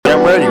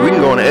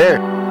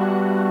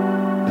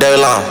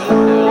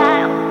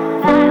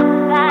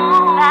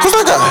Who's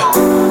that guy?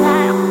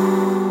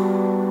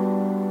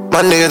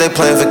 My niggas, they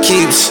playin' for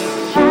keeps.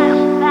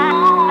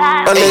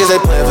 My niggas, they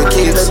playin' for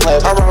keeps.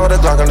 I roll with a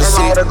Glock on the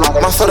seat.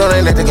 My foot on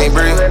their neck, they can't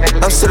breathe.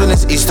 I'm sippin'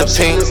 this Easter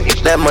pink.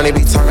 That money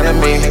be talking to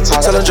me.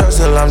 Sellin' drugs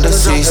till I'm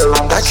deceased.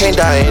 I can't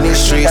die in these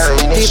streets.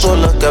 People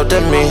look up to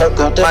me.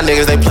 My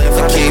niggas, they playin'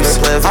 for keeps.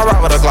 I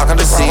roll with a Glock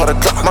on the seat.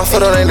 My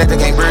foot on their neck, they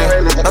can't breathe.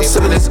 I'm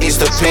sippin' this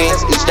Easter pink.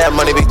 That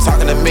money be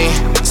talking to me.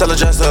 Sellin'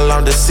 drugs till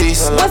I'm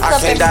deceased. What's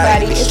up,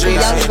 everybody? It's the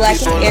Young Black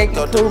and Eric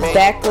crew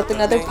back with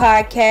another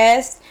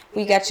podcast.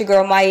 We got your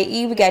girl Maya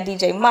E. We got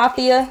DJ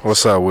Mafia.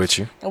 What's up with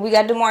you? And we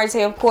got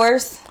DeMarte, of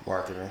course.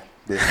 Marketing.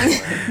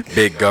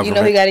 Big government. You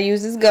know he got to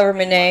use his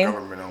government name.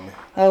 Government on me.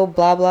 Oh,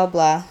 blah, blah,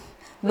 blah.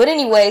 But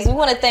anyways, we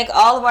want to thank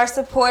all of our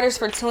supporters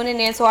for tuning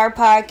into our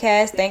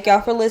podcast. Thank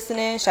y'all for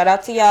listening. Shout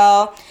out to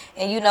y'all.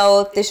 And you know,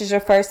 if this is your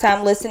first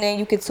time listening,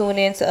 you can tune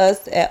in to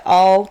us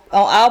on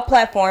all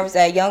platforms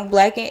at Young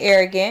Black and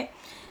Arrogant.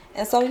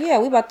 And so, yeah,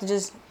 we about to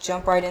just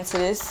jump right into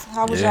this.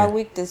 How was y'all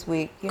week this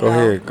week? Go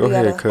ahead, cuz.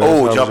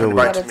 Oh, jumping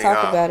right to me,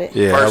 talk about it.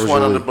 Yeah, first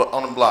one on the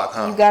block,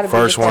 huh? You gotta be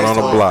first one on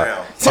the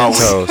block. 10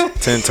 toes.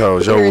 10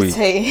 toes, your week.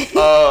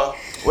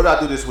 What did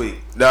I do this week?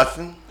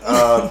 Nothing.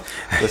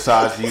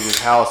 Besides use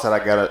house that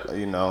I gotta,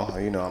 I'm out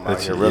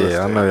here real estate.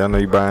 I know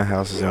you buying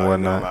houses and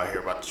whatnot. I'm out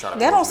here about to try to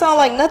that don't sound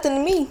like nothing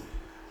to me.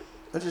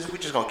 We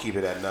just gonna keep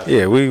it at nothing.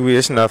 Yeah, we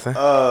it's nothing.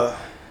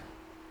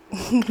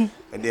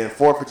 And then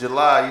 4th of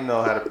July,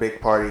 had a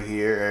big party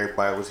here.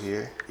 Everybody was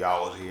here.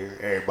 Y'all was here.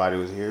 Everybody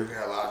was here. We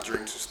had a lot of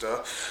drinks and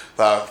stuff.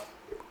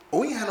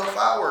 We ain't had no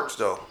fireworks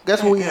though.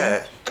 Guess what we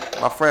had?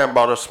 My friend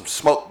bought us some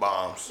smoke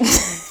bombs.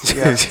 We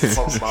had some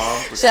smoke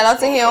bombs. Shout out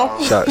to him.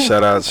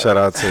 Shout out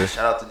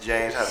to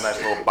James. Had a nice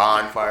little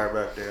bonfire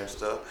back there and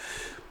stuff.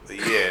 But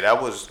yeah,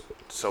 that was.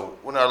 So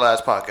when our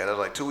last podcast, that was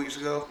like 2 weeks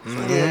ago. So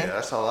yeah,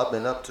 that's all I've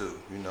been up to.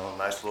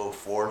 Nice little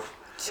 4th.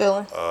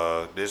 Chilling.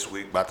 This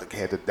week about to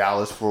head to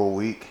Dallas for a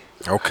week.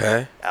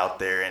 Okay. Out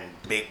there in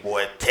big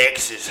boy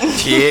Texas.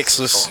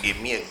 Texas. Gonna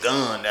get me a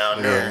gun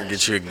down there.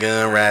 Get you a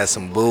gun, ride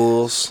some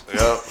bulls.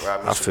 Yep,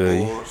 ride me I some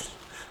feel bulls.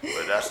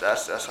 But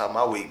that's how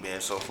my week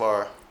been so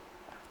far.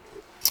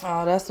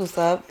 Oh, that's what's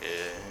up.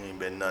 Yeah, ain't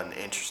been nothing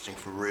interesting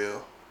for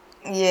real.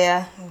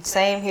 Yeah,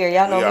 same here.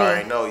 Y'all know we me.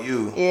 already know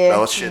you. Yeah,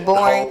 no shit.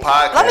 boring. The whole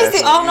podcast. Let me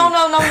see. Oh, no.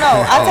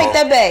 I take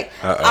that back.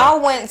 I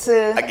went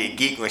to. I get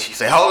geek when she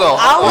say, "Hold on."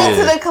 I went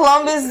to the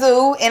Columbus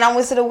Zoo and I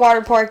went to the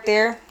water park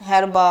there.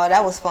 Had a ball.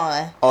 That was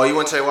fun. Oh, you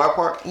went to the water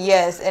park?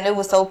 Yes, and it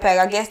was so packed.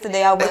 I guess the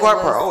day I went. The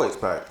water park always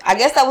packed. I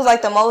guess that was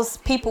like the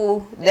most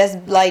people. That's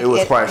like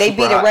they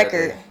beat a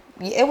record.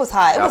 It was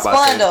hot. It was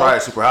fun though. It was probably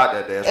super hot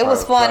that day. It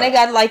was fun. They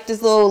got like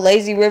this little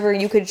lazy river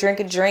and you could drink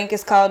a drink.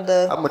 It's called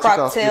the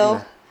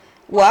Cocktail.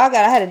 Well, I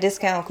had a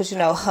discount because,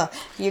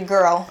 your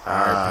girl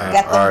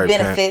got the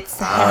benefits.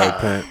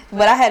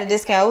 But I had a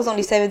discount. It was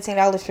only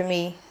 $17 for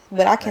me.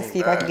 But I can see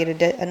if I can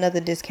get another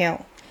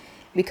discount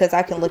because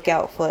I can look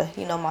out for,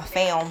 my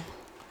fam.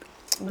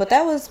 But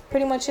that was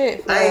pretty much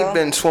it. I ain't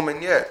been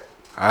swimming yet.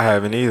 I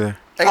haven't either.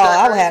 I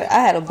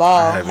had a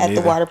ball at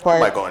the water park.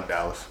 I might go in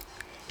Dallas.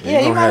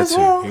 Yeah, you might as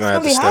well. You're going to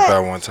have to step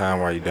out one time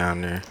while you're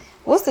down there.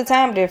 What's the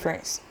time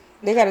difference?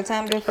 They got a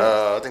time difference?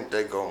 I think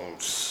they go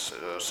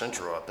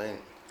Central, I think.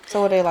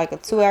 So are they like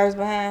 2 hours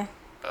behind?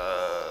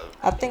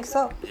 I think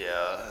so.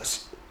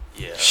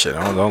 Yeah. Shit,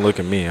 don't look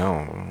at me. I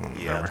don't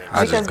remember.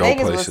 I just go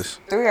Vegas places. Was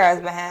 3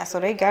 hours behind,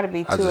 so they got to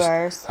be 2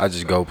 hours. I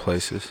just go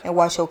places. And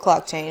watch your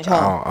clock change,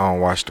 huh? I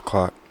don't watch the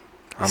clock.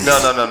 No.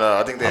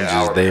 I think they're an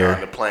hour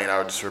behind the plane.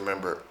 I just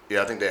remember.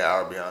 Yeah, I think they're an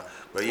hour behind.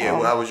 But yeah,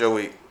 how was your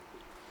week?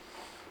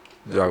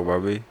 You talk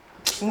about me?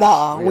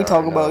 Nah, we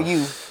talk about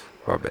you.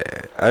 My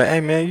bad.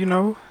 Hey,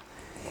 man,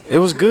 it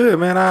was good,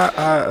 man.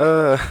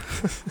 I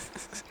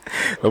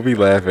don't be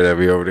laughing at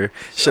me over there.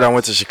 Shit, I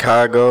went to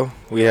Chicago.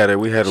 We had a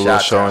little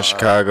show in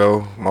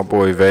Chicago. My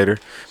boy Vader.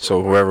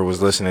 So whoever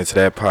was listening to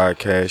that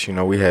podcast,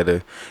 we had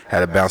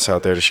to bounce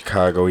out there to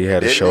Chicago. We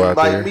had a show out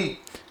there. Me.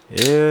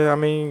 Yeah, I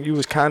mean, you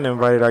was kind of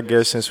invited, I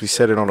guess, since we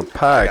said it on the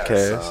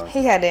podcast.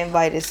 He had to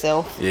invite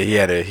himself. Yeah, he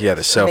had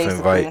a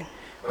self-invite.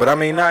 But I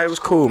mean, it was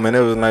cool, man.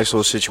 It was a nice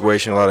little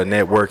situation, a lot of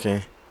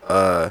networking.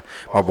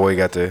 My boy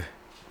got to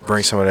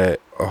bring some of that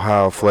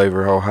Ohio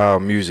flavor, Ohio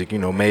music,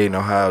 made in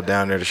Ohio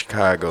down there to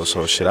Chicago.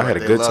 So shit, I had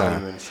a good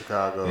time. In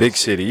Chicago. Big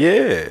city,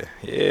 yeah.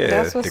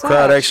 The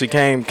crowd actually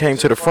came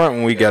to the front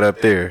when we got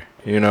up there.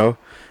 You know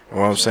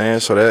what I'm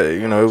saying? So that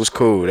it was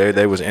cool.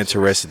 They was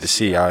interested to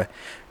see. I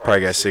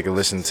probably got sick of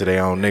listening to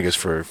their own niggas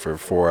for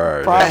 4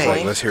 hours.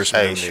 Like, let's hear some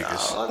of them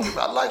niggas.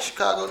 I like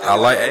Chicago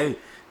niggas.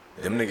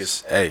 Them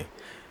niggas.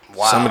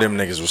 Wow. Some of them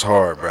niggas was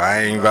hard, bro. I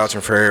ain't vouching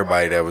for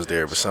everybody that was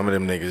there, but some of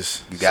them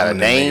niggas. You got a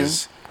name?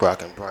 I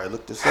can probably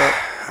look this up.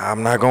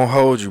 I'm not gonna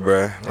hold you,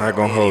 bro. I'm not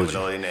gonna hold you.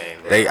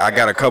 I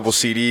got a couple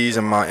CDs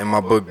in my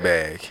book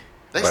bag.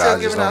 They but still I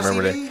just giving don't out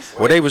remember CDs? that.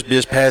 Well, they was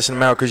just passing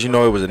them out because it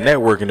was a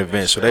networking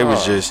event, so they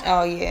was just.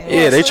 Oh yeah.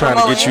 Yeah, they trying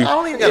to get you. I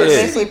don't even got a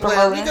Yeah. CD player.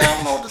 I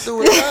don't know what to do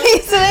with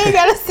that. So they ain't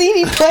got a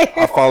CD player.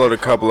 I followed a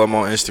couple of them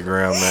on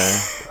Instagram,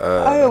 man.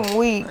 I am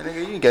weak. Man,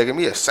 nigga, you gotta give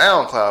me a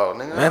SoundCloud,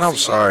 nigga. Man, I'm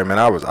sorry, man.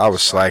 I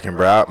was slacking,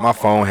 bro. My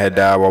phone had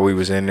died while we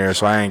was in there,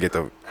 so I ain't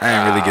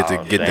really get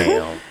to get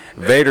the.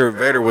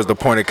 Vader was the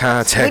point of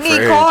contact We for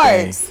need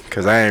everything, cards.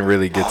 cause I ain't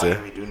really get to.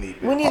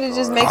 We need to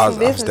just make I some was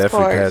business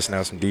definitely cards. passing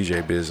out some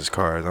DJ business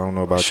cards. I don't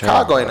know about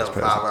Chicago ain't y'all. up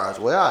 5 hours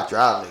away. I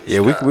drive niggas. Yeah,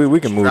 we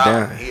can move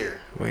down. Here.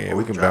 Well, yeah,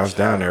 we can bounce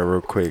down there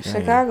real quick.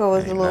 Chicago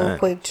was a Ain't little nothing.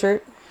 quick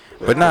trip.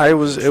 But nah, it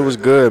was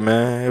good,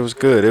 man. It was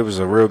good. It was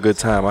a real good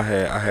time. I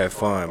had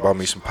fun. Bought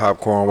me some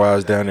popcorn while I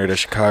was down there. The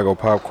Chicago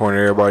popcorn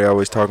that everybody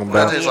always talking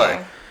about. That's just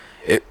like,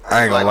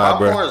 I ain't gonna lie,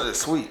 bro. popcorn, or is it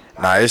sweet?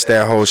 Nah, it's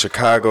that whole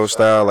Chicago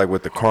style, like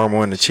with the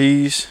caramel and the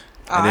cheese.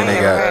 And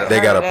then they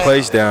got a that.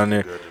 place down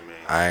there.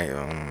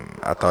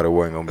 I thought it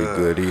wasn't gonna be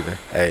good either.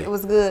 Hey, It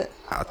was good.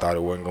 I thought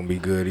it wasn't gonna be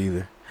good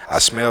either. I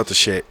smelled the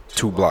shit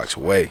 2 blocks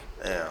away.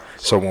 Yeah.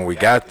 So when we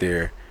got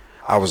there,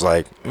 I was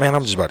like, man,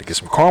 I'm just about to get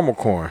some caramel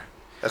corn.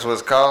 That's what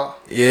it's called?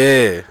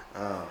 Yeah.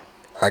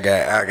 I got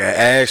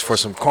asked for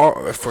some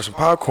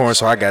popcorn,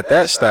 so I got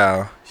that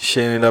style.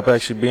 Shit ended up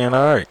actually being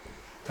alright.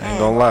 I ain't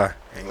gonna lie.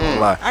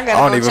 I I gotta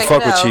don't go even check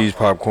fuck it with out. cheese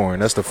popcorn.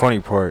 That's the funny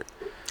part.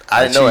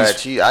 I didn't know cheese- that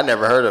cheese. I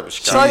never heard of it.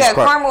 So I Cheese got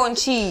pop- caramel and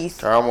cheese.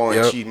 Caramel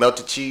and Yep. cheese,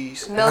 melted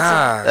cheese. Melted.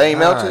 Nah, That ain't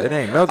melted? It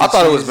ain't melted. I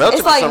thought it was cheese. melted.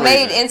 It's for like some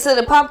made reason. into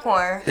the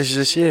popcorn. It's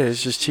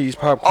just cheese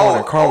popcorn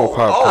and caramel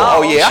popcorn.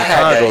 Oh, yeah, I had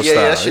Chicago that. Yeah,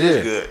 that style, shit yeah.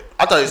 is good.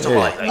 I thought it was talking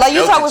Yeah. about Like you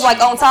melted thought was like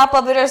cheese. on top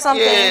of it or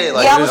something. Yeah,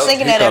 like I was melted-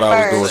 thinking he that thought at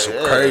I was doing first.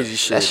 some crazy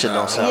shit. That shit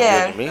don't sound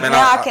Yeah, good to me. Man,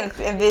 now I can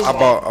envision. I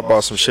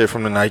bought some shit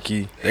from the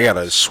Nike. They got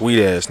a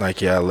sweet ass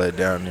Nike outlet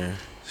down there.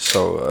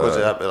 So What's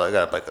it? I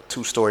got like a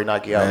 2-story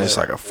Nike man, outlet. it's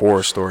like a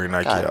 4-story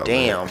Nike God outlet.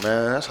 damn,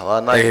 man, that's a lot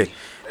of Nike.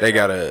 They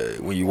got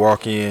when you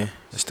walk in,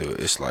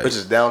 it's like Which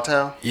is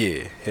downtown.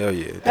 yeah, hell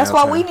yeah. That's why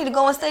downtown. we need to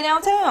go and stay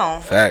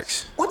downtown.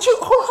 Facts. What you?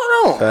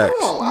 Hold on. Facts.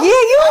 Hold on. Yeah,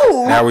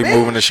 you. Now we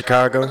moving to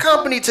Chicago.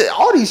 Company to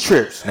all these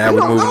trips. Now we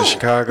don't moving go. to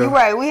Chicago. You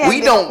right. We have We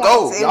different don't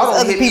go. points. It Y'all was don't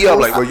other hit me people. up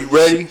like, were you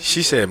ready?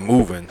 She said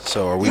moving.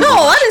 So are we? No, moving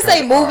to I didn't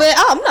say Chicago? moving.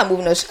 I'm not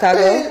moving to Chicago.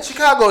 Man,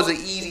 Chicago is an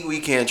easy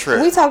weekend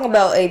trip. We talking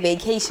about a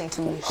vacation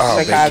to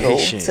Chicago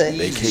vacation. to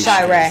Vacation.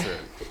 Chirac.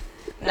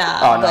 Oh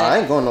Nah, no, I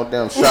ain't going no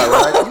damn shot,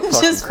 right? You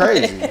fucking Just-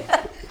 crazy.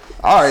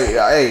 All right,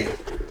 hey,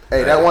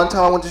 that one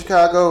time I went to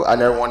Chicago, I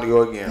never wanted to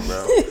go again,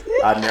 bro.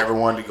 I never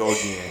wanted to go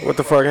again. What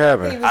the fuck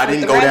happened? I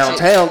didn't the go ratchet.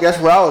 downtown. Guess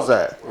where I was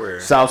at? Where?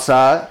 South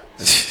Side.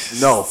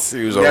 No,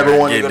 He was never over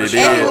wanted to go to getting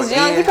it And he in. was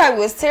young. He probably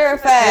was Hell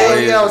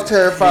terrified. yeah, I was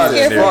terrified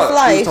Scared as for fuck. his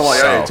life. He was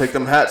talking about, South. take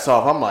them hats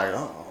off. I'm like,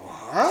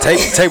 oh.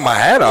 Take my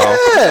hat off.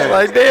 Yeah.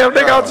 Like damn,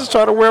 nigga, I was just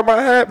trying to wear my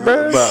hat,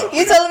 man. But,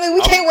 You telling me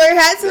we can't wear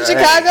hats in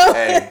Chicago?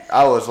 Hey,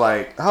 I was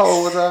like, how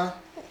old was I?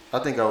 I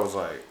think I was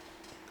like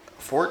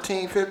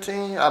 14,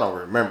 15. I don't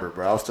remember,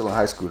 bro. I was still in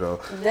high school though.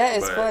 That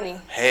is But funny.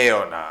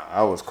 Hell nah.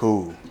 I was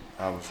cool.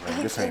 I was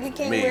like, this We ain't for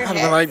can't me. wear I've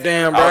been like,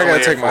 damn, bro, I was gotta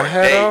only take there my for a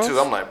hat day, off. too.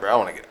 I'm like, bro, I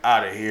want to get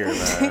out of here,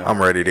 man.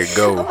 I'm ready to I'm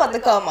go. about to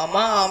call my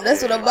mom.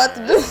 That's what I'm about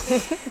to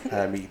do.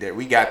 Had me there.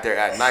 We got there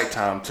at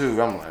nighttime too.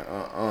 I'm like,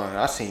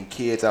 I seen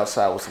kids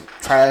outside with some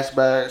trash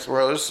bags,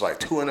 bro. It's like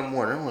 2 a.m.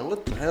 I'm like,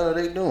 what the hell are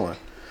they doing?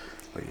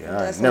 But yeah,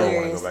 That's I never want to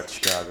hilarious. go back to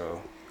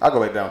Chicago. I'll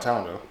go back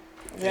downtown though.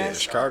 Yeah, Yes.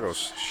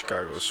 Chicago's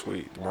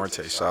sweet.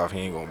 Morte South, he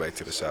ain't going back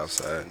to the South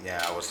Side.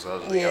 Yeah, I was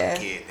a Yeah. young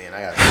kid then.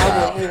 I got a I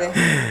child. wouldn't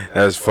either.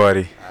 That's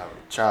funny. I have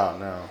a child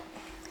now.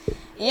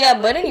 Yeah,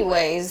 but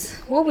anyways,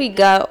 what we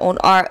got on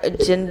our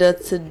agenda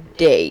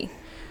today?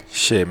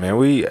 Shit, man.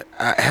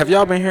 Have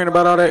y'all been hearing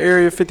about all that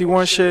Area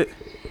 51 shit?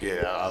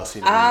 Yeah, I'll see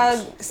the I've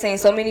memes. seen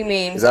so many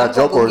memes. Is that I'm a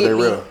joke gonna or is go they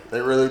get me- real?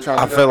 They really trying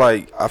to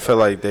I feel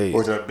like they.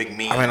 Or is it a big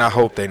meme? I mean, I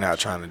hope they not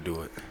trying to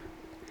do it.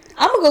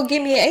 I'm gonna go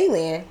get me an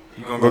alien.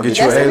 You gonna go get you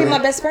That's an gonna be alien? my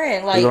best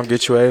friend. Like You gonna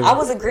get you an alien? I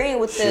was agreeing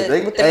with Shit,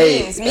 the they-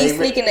 hey, memes. Me hey, man.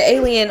 sneaking the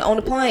alien on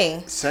the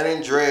plane. San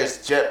Andreas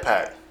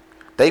jetpack.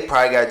 They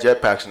probably got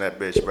jetpacks in that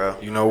bitch, bro.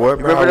 You know what,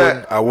 bro?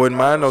 remember I wouldn't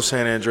mind no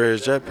San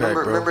Andreas jetpack,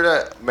 bro. Remember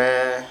that?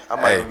 Man, I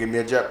might Hey. go give me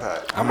a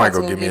jetpack. I might about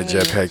go to get me a give me-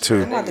 jetpack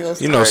too. I'm about to go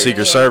You know, see-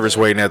 Secret Service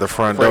waiting at the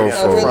front door Waiting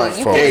at for the Oh, front. really?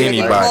 You for can't get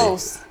anybody.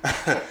 close.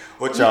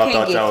 What You y'all can't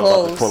thought get y'all was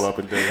about to close. pull up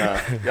and do, huh?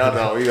 Y'all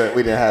know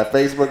we didn't have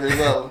Facebook or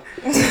something.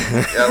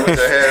 Yeah, what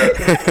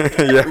the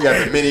hell? Yeah. We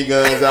got the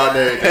miniguns out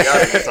there. Y'all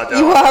niggas thought y'all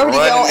You was already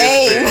running on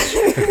this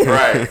bitch.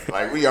 Right.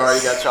 Like we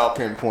already got y'all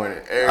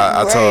pinpointed.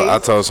 I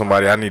told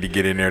somebody I need to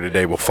get in there the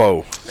day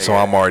before, so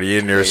I'm already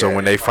in there. So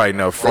when they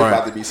fighting up They about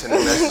front, to be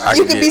sending messages. I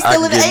You can could be get I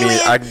stealing can the get me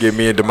alien. I can get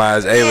me a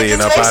demise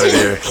alien up out of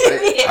there.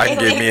 I can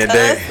get me a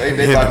day.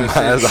 They about to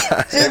send.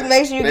 Just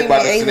make sure you They give me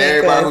about an to send alien.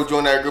 everybody who cuz.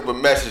 joined that group a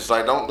message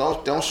like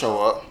don't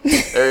show up.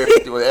 Area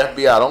 50 with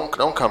FBI,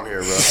 don't come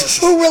here, bro.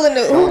 Who willing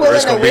to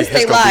It's gonna be- risk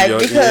it's their gonna be life? your-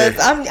 Because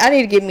I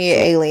need to get me an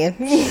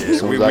alien.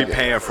 So we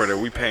paying for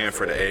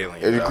the alien.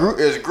 Is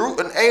dog. Groot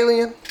an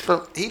alien?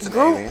 He's an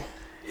alien.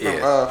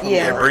 Yeah. From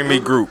Yeah. Bring me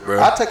Groot, bro.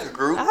 I'll take a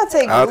Groot. I'll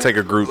take I'll Groot. take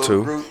a Groot Little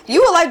too. Groot.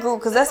 You would like Groot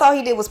because that's all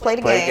he did was play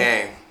the Play game.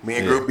 game. Me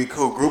and Group be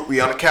cool. Group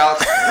be on the couch.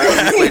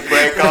 We play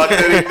prank call to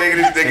this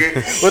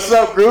nigga. What's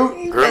up,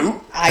 Group?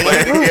 Group. I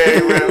am Group.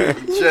 Yeah,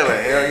 we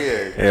chilling.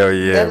 Hell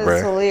yeah. That bro.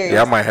 is hilarious.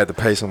 Yeah, I might have to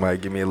pay somebody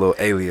to give me a little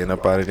alien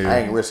up out of there. I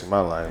ain't risking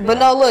my life. But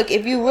no, look,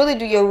 if you really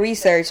do your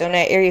research on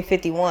that Area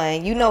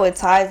 51, you know it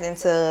ties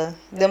into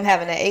them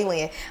having an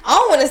alien. I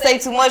don't want to say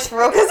too much for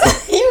real,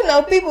 because you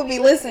know people be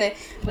listening.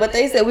 But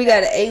they said we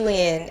got an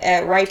alien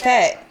at Wright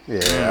Pat. Yeah,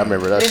 I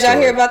remember that. Did y'all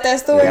hear about that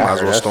story? Might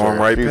as well storm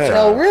Wright Pat.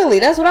 No, really,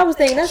 that's what I was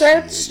thinking. That's right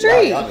up the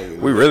street.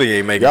 We really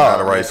ain't making out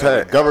of Wright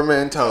Pat.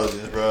 Government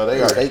intelligence, bro.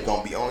 They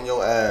gonna be on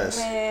your ass.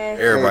 Man,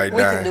 Everybody we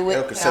dying. can do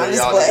They'll it. consider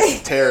y'all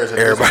niggas terrorists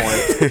at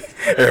this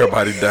point.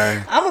 Everybody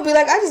dying. I'm gonna be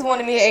like, I just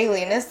wanted me an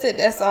alien. That's it.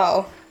 That's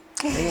all.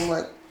 And I'm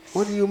like,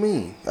 what do you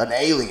mean? An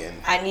alien?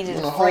 I needed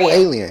a whole friend.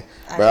 alien.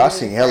 Bro, I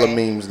seen hella friend.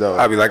 memes though.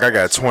 I'll be like, I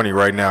got 20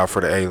 right now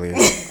for the alien.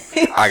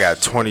 I got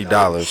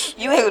 $20.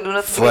 You ain't gonna do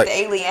nothing to get the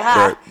alien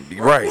high.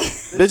 Right.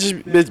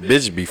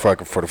 Bitches be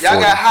fucking for the 40.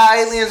 Y'all got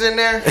high aliens in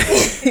there?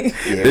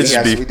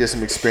 Bitches we did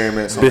some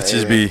experiments.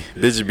 Bitches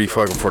be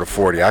fucking for the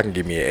 40. I can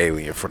give me an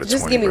alien for the 20.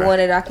 Just give me bro. one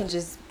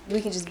that we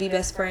can just be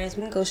best friends.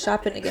 We can go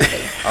shopping together.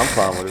 I'm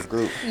fine with this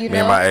group. You know? Me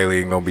and my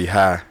alien gonna be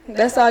high.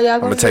 That's all y'all I'm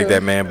gonna gonna take do.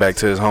 that man back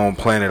to his home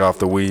planet off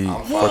the weed. He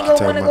ain't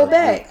gonna wanna go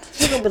back.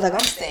 He gonna be like, I'm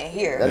staying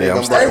here. That Yeah, nigga I'm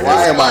gonna be like,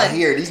 why am I fun.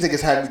 here? These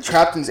niggas had me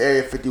trapped in this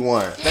Area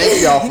 51.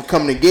 Thank y'all for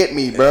coming to get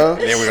me, bro.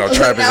 Then we gonna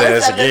trap his Now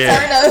it's ass time to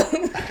again.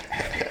 turn up.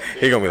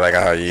 He gonna be like,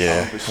 oh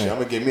yeah. I'm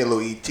gonna give me a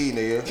little ET,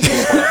 nigga.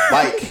 On a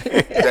bike.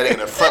 That nigga in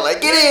the front, like,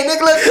 get in,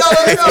 nigga, let's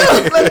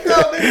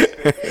go, nigga.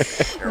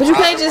 But you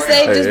can't just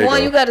save Hey, just there you one.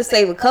 go. You gotta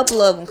save a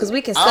couple of them because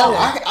we can sell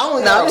them. I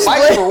only No, got I'm a just bike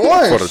playing. for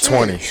one. For the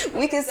 20.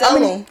 We can sell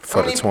them.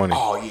 For the 20.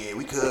 Oh, yeah,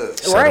 we could.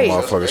 Sell Right.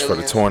 them motherfuckers for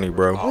the 20,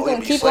 bro. Oh, We gonna we'd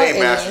be keep slave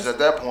our masters aliens. at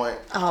that point.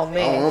 Oh I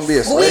man. don't wanna be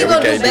a But we slave. ain't gonna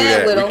We do can't do bad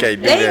that. with We them.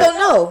 can't do They ain't that. gonna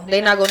know.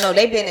 They not gonna know.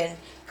 They been in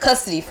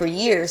custody for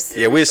years.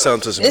 Yeah, we'll sell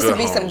them to some This good would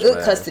be some homes, good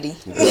man. custody.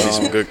 This be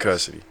some good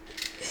custody.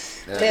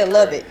 They'll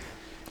love it.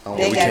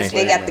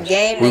 They got the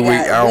game.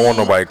 I don't want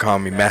nobody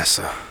calling me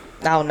massa.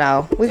 No,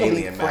 no. We gonna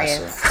Alien be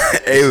friends.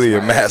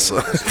 Alien massa.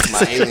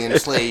 My alien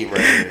slave right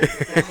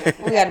here.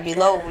 We gotta be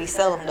low when we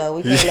sell them though.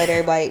 We can't let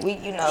everybody.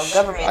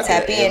 Government I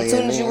tap get in. As soon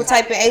alien, as you nigga. were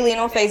typing alien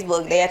on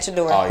Facebook, they at your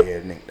door. Oh, yeah,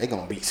 nigga. They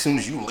gonna be, as soon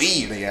as you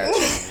leave, they got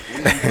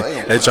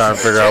you. They trying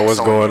to figure out what's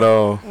going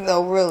on.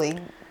 No, really.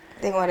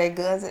 They want their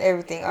guns and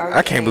everything.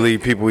 I can't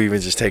believe people even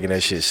just taking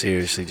that shit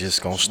seriously.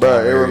 Just gonna Bro,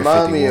 start. it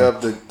reminded me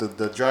of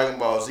the Dragon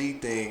Ball Z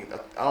thing.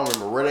 I don't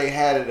remember where they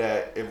had it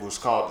at. It was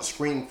called the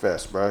Scream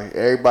Fest, bro.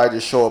 Everybody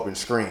just show up and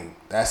scream.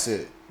 That's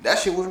it. That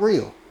shit was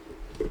real.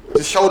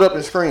 Just showed up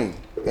and screamed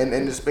in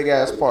this big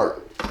ass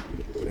park.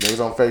 And it was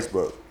on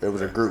Facebook. It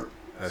was a group.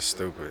 That's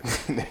stupid.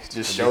 They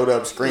just showed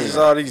up screaming. There's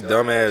all these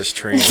dumbass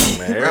trees,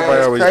 man. Bro, Everybody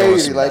it's always doing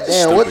crazy. some Like,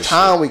 damn, what stupid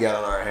time shit. we got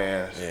on our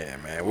hands? Yeah,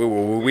 man.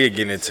 We're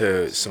getting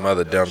into some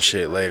other dumb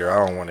shit later.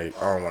 I don't want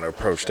to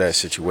approach that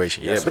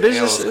situation yet. But it's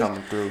just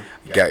coming through,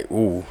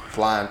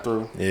 flying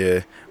through.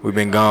 Yeah, we've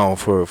been gone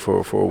for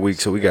a week,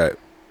 so we got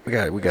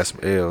some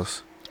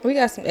L's. We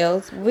got some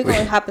L's. We're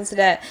gonna hop into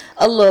that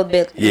a little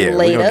bit Yeah, later.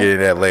 we're gonna get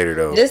into that later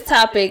though. This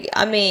topic,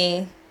 I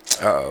mean,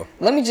 Uh-oh.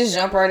 let me just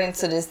jump right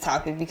into this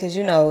topic because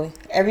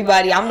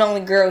everybody, I'm the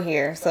only girl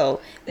here,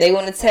 so they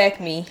want to attack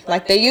me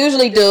like they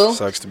usually do.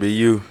 Sucks to be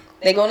you.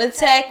 They gonna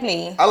attack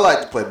me. I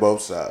like to play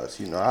both sides,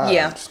 I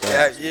Yeah.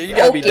 understand. Yeah, you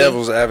gotta be Okay.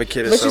 devil's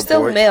advocate at But some you're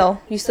still point.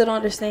 male. You still don't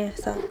understand.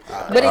 So,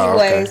 but Oh,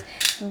 okay. anyways,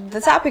 the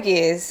topic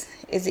is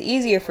it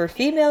easier for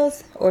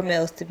females or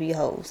males to be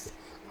hoes?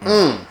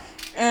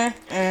 I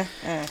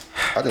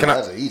think Can I-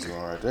 that's an easy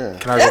one right there.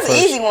 Can I That's go an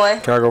first? easy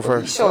one. Can I go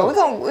first? Sure,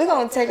 we're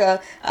gonna take a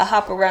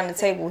hop around the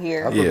table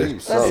here. I Yeah.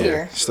 believe so. Let's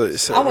hear.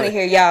 So, I want to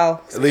hear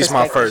y'all. At least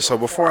my first. So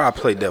before I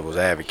play devil's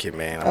advocate,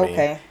 man, I mean,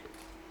 Okay.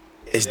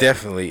 it's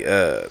definitely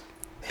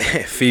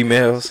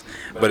females,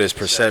 but it's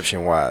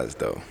perception wise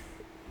though.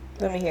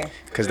 Let me hear.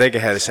 Cause they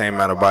can have the same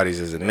amount of bodies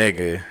as a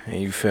nigga,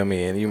 and you feel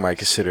me, and you might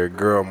consider a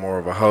girl more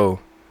of a hoe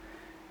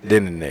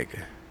than a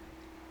nigga.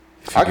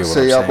 If you I get can what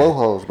say I'm y'all saying. both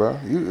hoes, bro.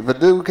 If a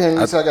dude came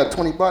and said I got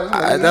 20 bodies,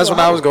 That's what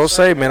I was gonna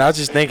say, man. I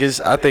think it's,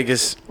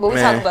 But we're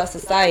man. talking about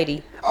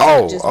society.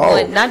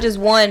 Oh, Not just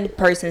one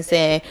person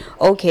saying,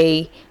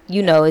 okay,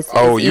 it's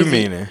Oh, you easy.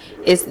 meaning?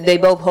 It's they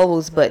both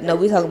hoes, but no,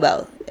 we talking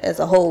about as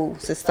a whole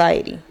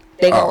society.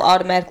 They gonna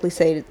automatically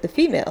say that the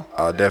female.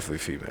 Definitely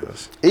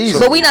females. Easy.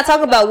 But we not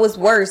talking about what's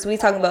worse. We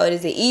talking about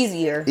is it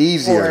easier?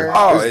 Easier. or-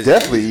 Oh, it's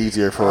definitely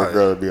easier for a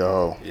girl to be a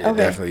hoe. Yeah, Okay.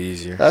 definitely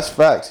easier. That's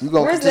facts. You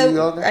gonna Where's continue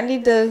the? on I that?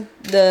 need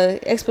the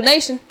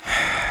explanation.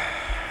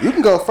 You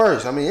can go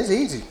first. I mean, it's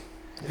easy.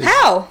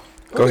 How?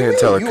 Go ahead and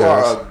tell her, You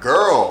are cuz. a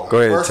girl. Go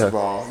ahead and First tell- of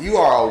all, you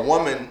are a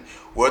woman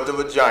with a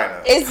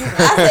vagina. I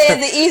said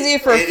is it easier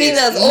for It is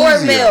females or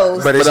easier.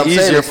 males? But it's I'm saying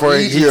easier for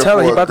he easier tell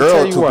for he a about to girl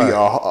tell you to why. be a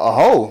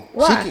hoe.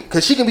 Why?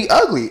 Because she can be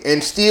ugly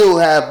and still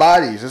have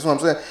bodies. That's what I'm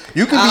saying.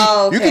 You can be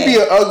Oh, you can okay.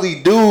 be an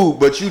ugly dude,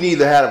 but you need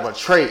to have a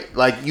trait.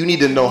 Like you need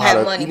to know how Have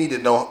to. money. You need to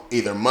know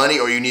either money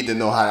or you need to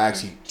know how to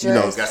actually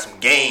Dress. got some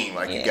game.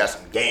 Like you Yeah. got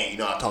some game. You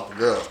know how to talk to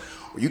girls.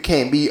 You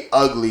can't be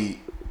ugly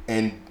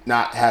and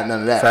not have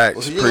none of that.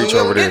 Facts. So Preach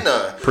over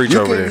there. Preach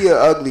over there. You can be an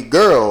ugly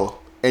girl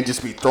and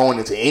just be throwing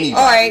it to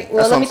anybody. All right.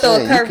 Well, let me throw a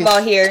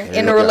curveball here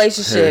in a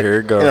relationship. Here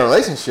it goes. In a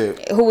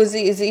relationship, who is it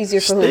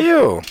easier for who?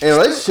 Still. In a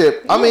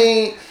relationship, I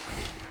mean,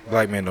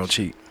 black men don't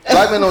cheat.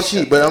 Black men don't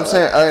cheat, but I'm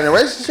saying in a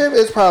relationship,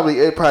 it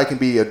probably can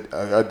be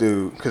a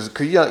dude because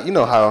you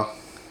know how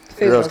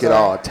girls get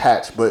all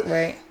attached, but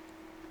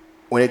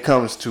when it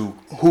comes to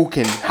who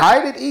can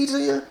hide it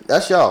easier,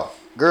 that's y'all.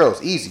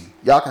 Girls, easy.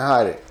 Y'all can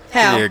hide it.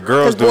 How? Yeah,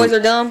 girls do. Because boys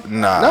are dumb?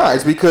 Nah,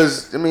 it's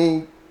because, I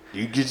mean,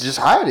 you could just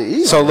hide it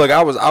easy. So, look,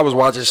 I was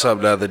watching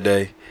something the other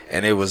day,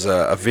 and it was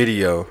a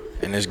video,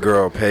 and this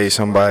girl paid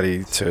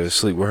somebody to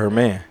sleep with her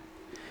man.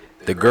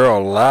 The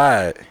girl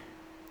lied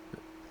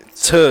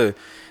to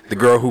the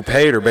girl who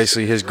paid her,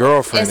 basically his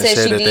girlfriend, and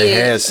said that they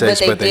had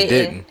sex, but they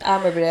didn't. I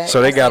remember that.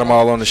 So they got them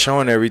all on the show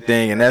and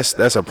everything, and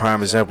that's a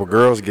prime example.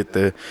 Girls get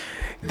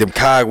them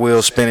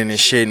cogwheels spinning and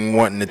shit and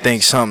wanting to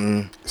think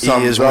something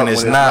is when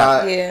it's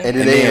not. Yeah. And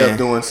then they end up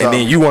doing something. And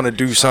then you want to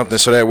do something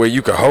so that way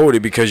you can hold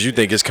it because you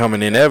think it's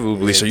coming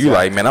inevitably. So you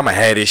like, man, I'm gonna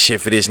have this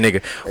shit for this nigga.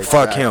 Exactly.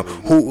 Fuck him.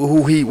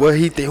 Who he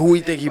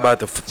think he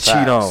about to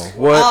cheat on?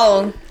 What?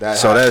 Oh,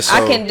 so that's.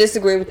 I can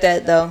disagree with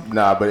that though.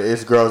 Nah, but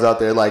it's girls out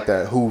there like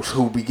that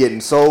who be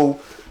getting so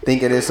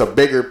thinking it's a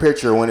bigger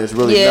picture when it's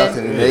really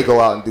nothing, and they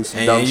go out and do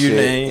some dumb shit,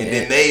 and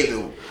then they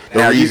do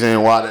the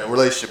reason why the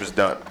relationship is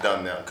done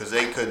now because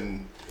they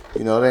couldn't.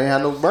 You know, they ain't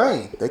had no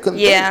brain. They couldn't.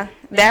 Yeah,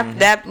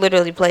 that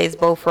literally plays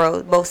both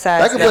sides.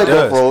 That can play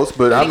both roles,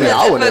 but I mean,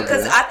 I wouldn't.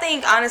 Because I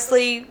think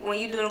honestly, when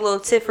you do a little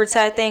tit for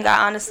tat thing,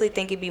 I honestly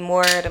think it'd be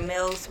more of the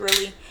males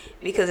really.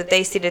 Because if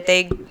they see that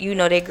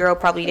their girl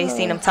probably they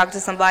seen them talk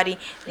to somebody,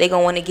 they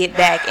gonna want to get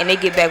back, and they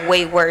get back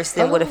way worse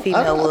than what a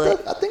female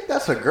would. I think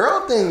that's a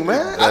girl thing,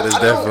 man. That is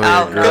definitely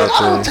a girl thing. I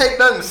don't take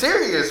nothing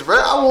serious, bro.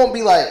 I won't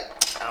be like.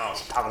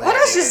 Well,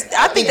 that's just.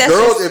 I think that's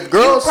girls. Just if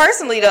girls, you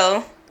personally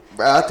though.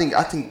 Bro, I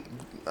think.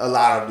 A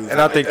lot of dudes.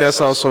 And I think that's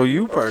also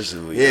you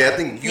personally. Yeah, I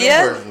think you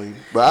personally.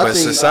 But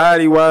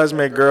society-wise,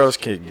 man, girls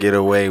can get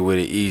away with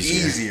it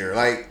easier.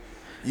 Like,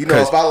 you know,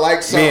 if I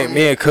like something.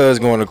 Me and Cuz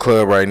going to the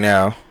club right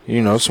now.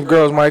 You know, some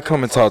girls might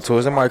come and talk to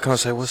us. They might come and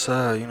say, what's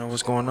up? You know,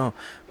 what's going on?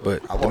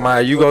 But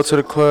you go to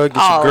the club,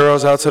 get your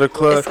girls out to the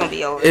club. It's going to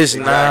be over. It's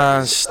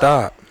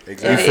non-stop.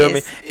 Exactly. You feel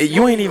me?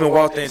 You ain't even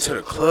walked into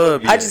the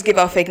club yet. I just give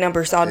out fake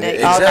numbers all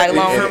day, all night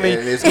long. You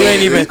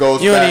ain't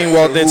even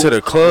walked into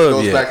the club yet.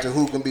 It goes back to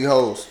who can be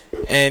hoes.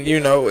 And you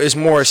know it's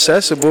more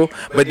accessible,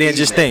 but then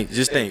just think,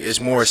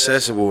 it's more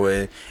accessible,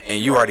 and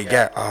you already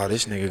got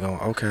this nigga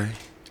going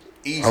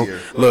easier.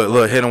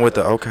 Look, hit him with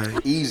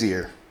the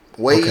easier,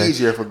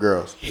 easier for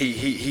girls.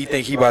 He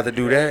think he about to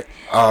do that.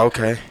 Oh,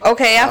 okay.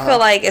 Okay, I feel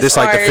like this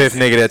like the fifth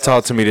nigga that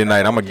talked to me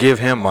tonight. I'm gonna give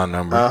him my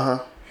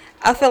number.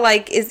 I feel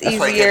like it's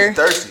easier.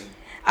 Thirsty.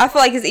 I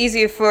feel like it's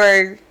easier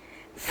for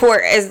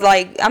as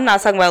like I'm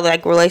not talking about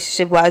like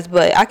relationship wise,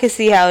 but I can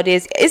see how it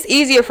is. It's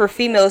easier for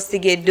females to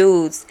get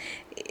dudes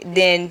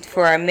than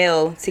for a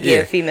male to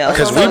get a female.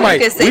 Because so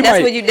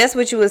that's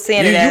what you were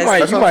saying.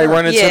 You might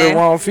run into the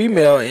wrong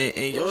female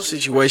in your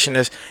situation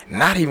that's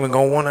not even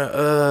gonna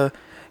wanna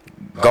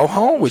go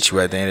home with you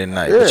at the end of the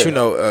night. Yeah. But you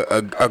know,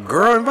 a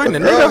girl inviting a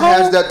nigga home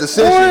has that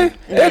decision.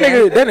 Boy, that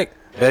nigga,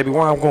 baby,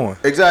 where I'm going?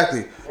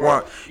 Exactly.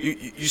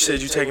 You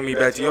said you taking me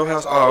back to your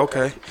house? Oh,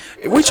 okay.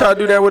 If we try to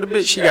do that with a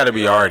bitch, she got to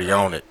be already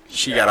on it.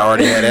 She got to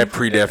already have that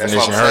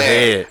pre-definition in her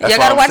head. You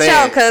got to watch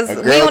out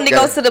because we only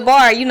go to the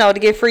bar, to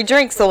get free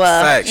drinks. So,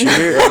 Facts. You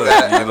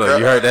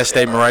heard that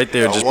statement right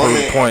there. Just prove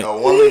the point. A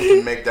woman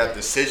can make that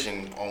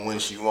decision on when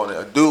she want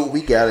to do.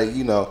 We got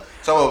to,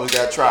 some of us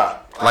got to try.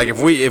 Like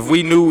if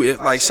we knew,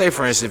 like say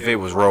for instance, if it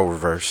was role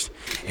reversed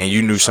and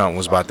you knew something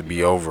was about to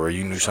be over or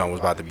you knew something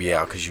was about to be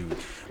out because you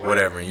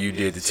whatever and you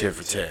did the tit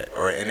for tat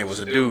and it was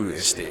a dude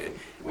instead,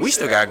 we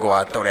still gotta go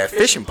out and throw that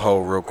fishing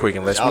pole real quick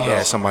unless we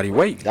had somebody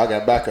waiting. Y'all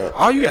got backup.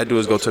 All you gotta do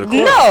is go to the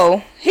club.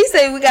 No, he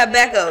said we got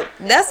backup.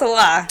 That's a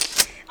lie.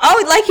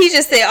 Like he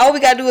just said, all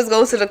we gotta do is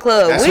go to the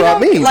club. That's what I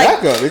mean.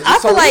 Backup. It's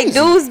just I feel like easy.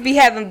 Dudes be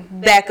having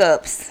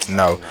backups.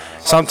 No,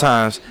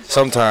 sometimes.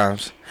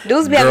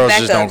 Dudes be girls having backups.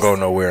 Just don't go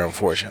nowhere,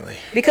 unfortunately.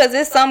 Because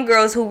there's some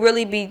girls who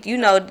really be,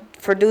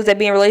 for dudes that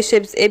be in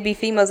relationships, it be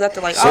females out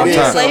there like,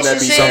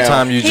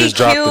 sometimes you just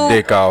drop the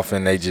dick off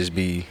and they just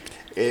be.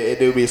 It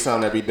do be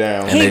something that be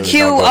down. He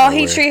cute.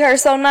 He treat her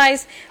so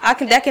nice.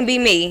 That can be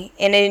me.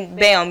 And then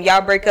bam,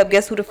 y'all break up.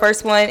 Guess who the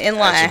first one in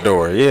line? At your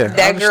door, yeah.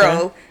 That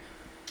girl.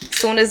 As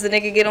soon as the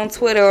nigga get on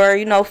Twitter or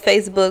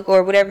Facebook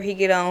or whatever he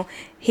get on,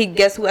 he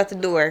guess who at the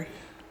door?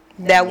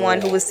 That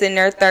one who was sitting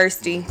there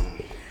thirsty.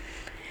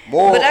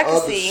 But I can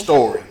of the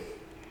story.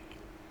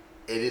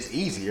 It is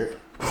easier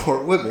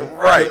for women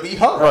to be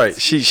hoes. Right.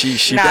 She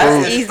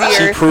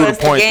proved the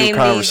point through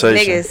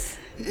conversation.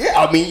 Yeah,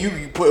 I mean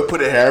you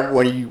put it however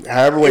way you want to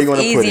put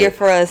it. It's easier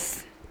for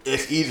us.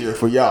 It's easier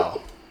for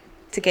y'all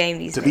to game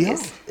these to niggas. Be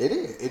hoes. It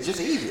is. It's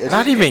just easy. It's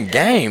not even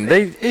game.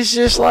 It's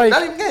just like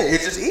not even game.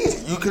 It's just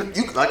easy. You can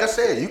like I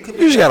said, you can.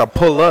 You just gotta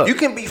pull up. You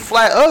can be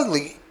flat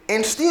ugly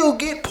and still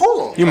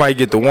pull them. You might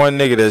get the one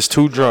nigga that's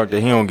too drunk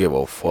that he don't give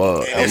a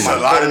fuck. And there's a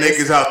lot of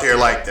niggas out there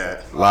like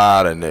that.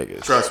 Lot of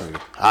niggas. Trust me,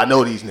 I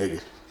know these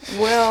niggas.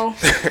 Well,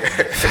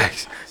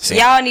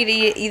 y'all need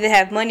to either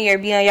have money or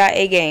be on y'all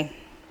A game.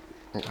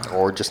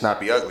 Or just not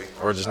be ugly.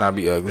 Yeah,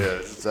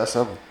 That's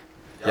simple.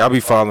 Y'all be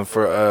falling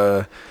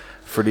for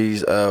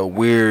these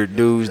weird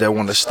dudes that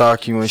want to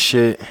stalk you and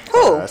shit.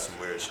 Who? That's some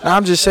weird shit. Nah,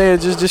 I'm just saying,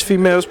 just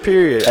females.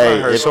 Period. Hey,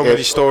 I heard so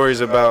many stories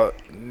about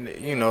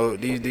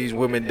these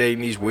women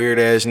dating these weird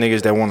ass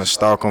niggas that want to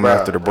stalk them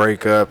after the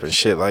breakup and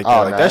shit like that.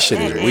 Like that shit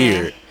is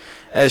weird.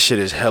 That shit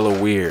is hella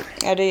weird.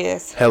 It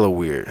is. Hella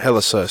weird.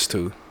 Hella sus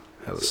too.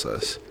 Hella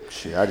sus.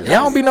 Shit, y'all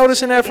don't be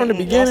noticing that from the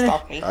beginning.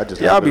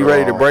 Y'all be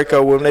ready to break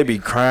up with them. They be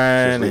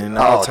crying and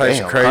all types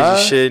of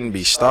crazy shit and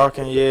be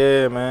stalking.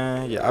 Yeah,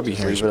 man. Yeah, I be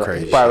hearing some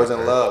crazy. He probably was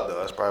in love though.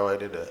 That's probably why he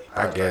did that.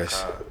 I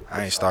guess.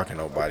 I ain't stalking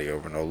nobody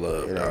over no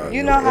love, dog.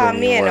 You know how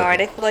men are.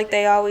 They feel like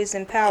they always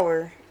in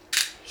power.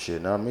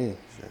 Shit, not me.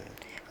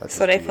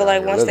 So they feel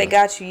like once they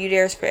got you,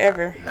 theirs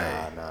forever.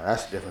 Nah,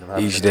 that's different.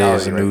 Each day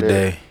is a new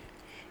day.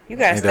 You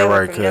gotta Ain't stay that away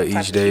right, from them cuz?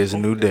 type Each of day is a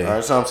people. new day.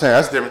 That's what I'm saying.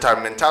 That's a different type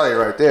of mentality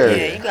right there.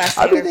 Yeah, you gotta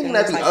stay I be away thinking from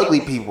that's them the type ugly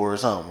people. people or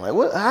something. Like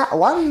what?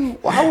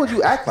 Why would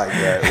you act like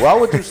that? Why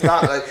would you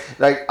stop?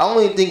 Like I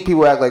only think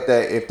people act like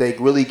that if they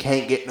really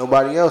can't get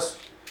nobody else.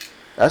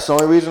 That's the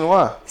only reason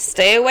why.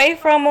 Stay away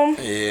from them.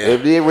 Yeah.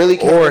 If they really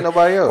can't get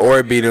nobody else. Or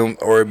it be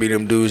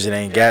them dudes that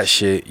ain't got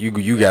shit.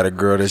 You got a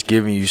girl that's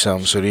giving you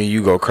something, so then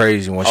you go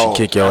crazy when she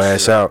kick your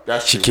ass out.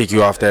 She kick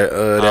you off that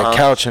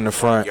couch in the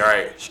front. You're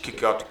right. She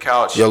kick you off the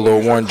couch. Your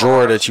little one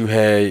drawer that you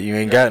had, you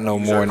ain't got no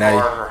more now.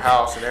 Her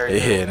house and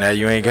everything. Yeah, now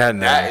you ain't got nothing.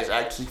 That is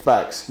actually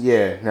facts.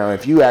 Yeah. Now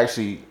if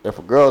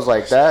a girl's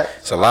like that,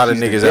 it's a lot of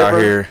niggas out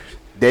here.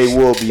 They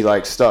will be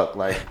like stuck.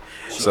 Like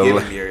so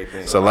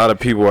a lot of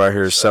people out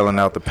here selling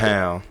out the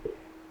pound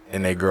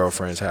in their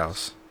girlfriend's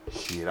house.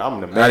 Shit,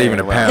 I'm the man. Not even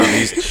a pound.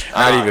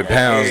 Not even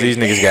pounds. These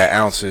niggas got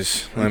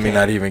ounces. Let me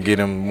not even give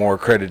them more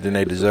credit than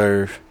they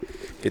deserve.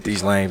 Get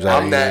these lames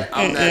out of here.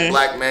 I'm that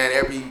black man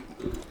every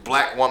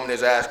black woman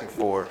is asking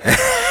for.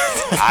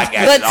 I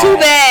got But too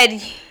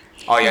bad.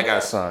 Oh, yeah, I got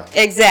a son.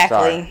 Exactly.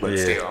 Sorry, but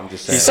Yeah. still, I'm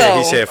just saying.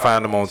 He said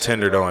find them on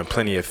Tinder though and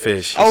plenty of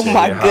fish. Oh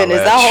my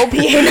goodness! I hope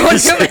he ain't on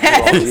them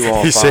apps. You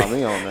won't find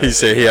me on that. He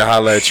said he'll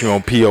holler at you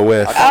on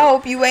POF. I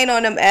hope you ain't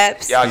on them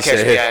apps. Y'all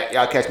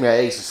catch me at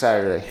Ace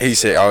Saturday. He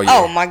said, "Oh yeah."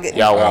 Oh my goodness.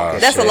 Y'all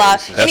won't. That's a lot.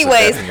 That's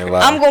Anyways, definitely a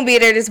lot. I'm gonna be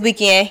there this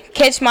weekend.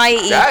 Catch my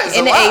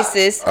in the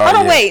Aces. Oh, Hold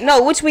on, yeah. wait.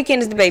 No, which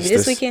weekend is the baby?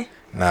 This weekend?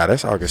 Nah,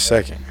 that's August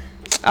 2nd.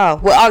 Oh,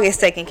 well,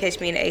 August 2nd. Catch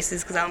me in the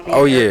Aces because I'm.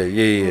 Oh yeah.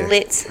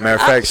 Lit. Matter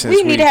of fact, since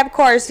we need to have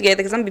cards together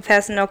because I'm gonna be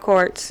passing out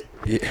cards.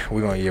 we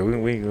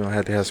gonna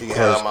have to have some You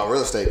cards. got my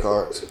real estate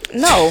cards.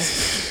 No.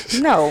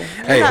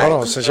 Hey, hold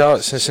on.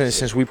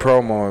 Since we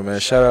promoing,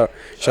 man, shout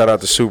out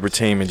to Super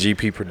Team and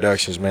GP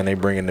Productions, man. They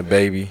bringing the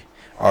baby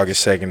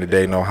August 2nd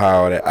today in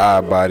Ohio. That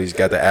Odd Bodies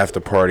got the after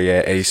party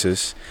at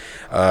Aces.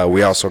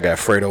 We also got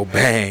Fredo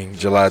Bang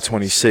July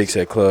 26th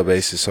at Club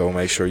Aces. So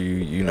make sure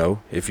you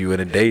know if you in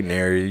a dating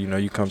area,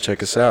 you come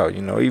check us out.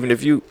 Even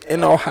if you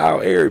in the Ohio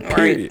area,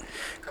 period,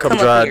 come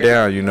drive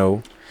down.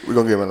 We're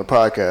going to get him on the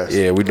podcast.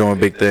 Yeah, we doing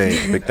big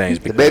things. Big things.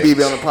 The baby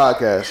be on the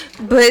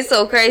podcast. But it's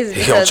so crazy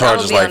He gonna because charge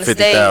I'm us gonna be like on the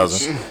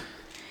 50,000. stage.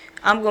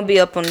 I'm gonna be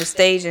up on the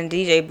stage in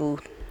DJ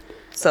booth.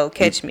 So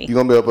catch me. You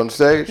going to be up on the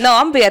stage? No,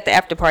 I'm gonna be at the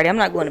after party. I'm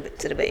not going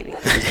to the baby.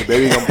 Is the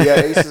baby going to be at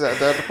Aces at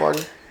the after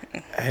party?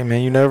 Hey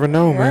man, you never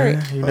know, man.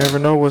 Right. You never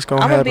know what's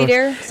gonna I'm happen. gonna be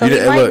there, so you,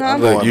 he might come.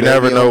 look, you Baby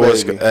never on know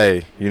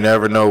baby. you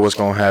never know what's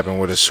gonna happen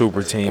with a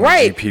Super Team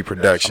Right. and GP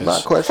Productions. I'm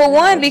not questioning. For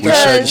one, We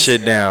shutting because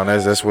shit down.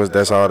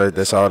 That's all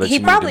that he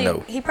you probably need to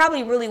know. he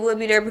probably really would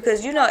be there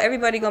because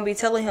everybody gonna be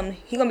telling him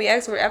he gonna be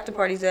asking where after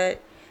parties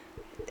at.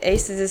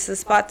 Aces is the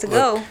spot to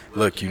go.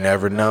 Look, you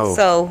never know.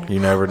 So you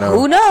never know.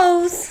 Who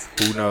knows?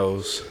 Who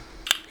knows?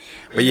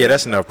 But yeah,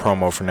 that's enough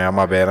promo for now.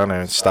 My bad. I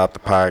done stopped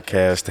the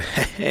podcast.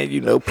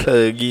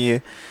 Plug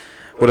in.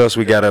 What else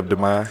we got up to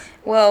mine?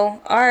 Well,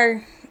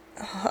 our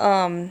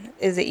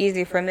is it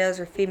easier for males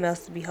or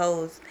females to be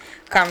hoes?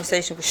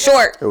 Conversation was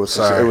short. It was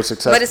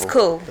successful. But it's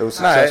cool. It was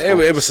Nah,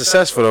 successful. it was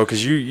successful though,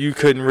 cause you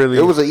couldn't really.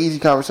 It was an easy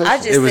conversation. I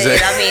just said,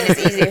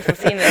 it's easier for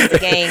females to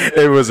gain.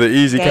 It was an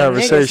easy Gang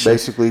conversation.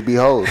 Basically, be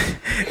hoes.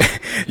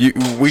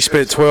 We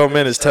spent 12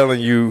 minutes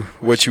telling you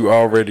what you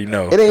already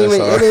know. It ain't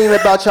even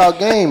about y'all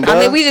game, bro. I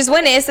mean, we just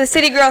winning. It's a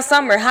city girl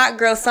summer, hot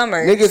girl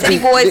summer. Niggas City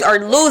boys are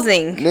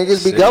losing.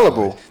 Niggas be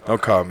gullible.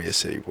 Don't call me a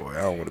city boy.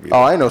 I don't want to be. Oh,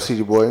 I ain't no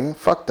city boy.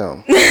 Fuck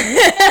them.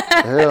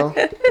 Hell,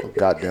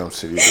 goddamn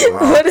city boy.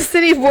 But the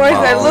city boys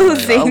are Man, I'm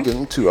losing.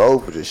 getting too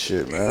old for this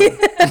shit, man.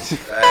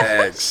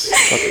 Facts.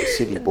 Fucking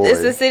city boy. It's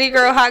a city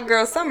girl, hot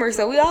girl summer,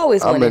 so we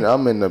always winning.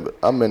 I'm in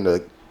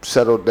the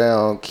settle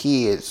down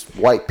kids,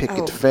 white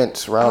picket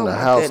fence around the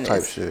house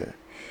goodness. type shit.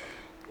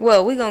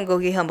 Well, we gonna go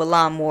get him a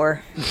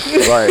lawnmower.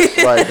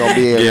 right. Gonna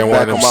be in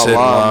one of them sitting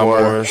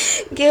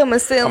lawnmowers. Get him a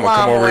sitting lawnmower. I'm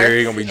gonna come over here.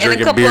 He gonna be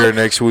drinking beer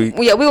next week.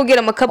 Yeah, we gonna get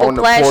him a couple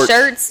plaid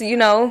shirts. You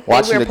know,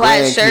 they wear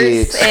plaid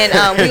shirts, and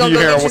we gonna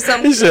go get you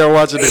some. He said,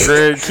 "Watching the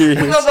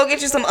grandkids." We gonna go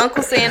get you some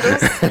Uncle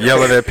Sandals.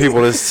 Yelling at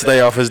people to stay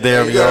off his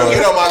damn yard.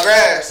 Get on my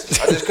grass.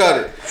 I just cut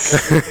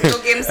it.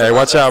 Go get him some hey,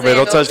 watch out, man!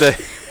 Don't touch that.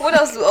 What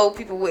else do old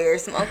people wear?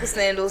 Some Uncle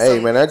Sandals. Hey,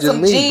 man, that's just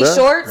some me, jean bro.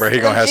 shorts. Bro, he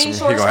gonna have some. He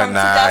gonna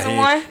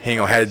have he ain't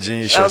gonna have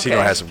jean shorts. Okay. He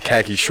gonna have some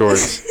khaki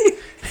shorts.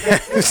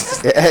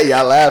 Hey,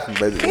 y'all laughing,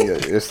 but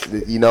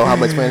you know how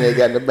much money they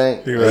got in the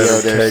bank?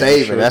 They're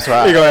saving. That's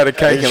why he gonna have the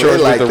khaki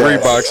shorts with the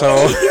Reeboks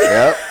on.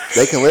 Yep,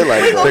 they can live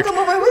like we that. gonna come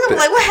over. We gonna be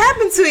like, what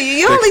happened to you?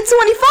 You're only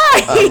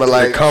 25. But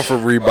like the comfort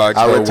Reeboks.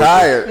 I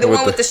retired. The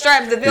one with the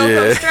straps, the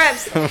Velcro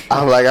straps.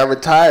 I'm like, I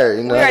retired.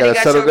 You know, We I already gotta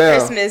got settle your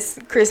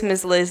down.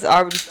 Christmas list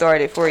already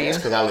started for you.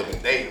 Because I live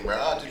in Dayton, bro.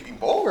 I'll just be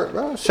bored,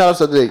 bro.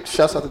 Shouts out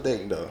to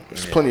Dayton, though.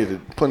 There's plenty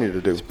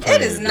to do.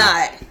 It is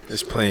not.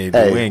 There's plenty to do.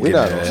 Hey, We ain't we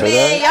getting not that. gonna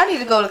Man, y'all need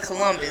to go to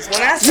Columbus.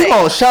 When I say You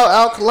gonna shout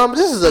out Columbus?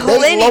 This is a Dayton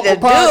Plenty local to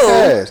do.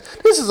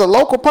 podcast. This is a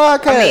local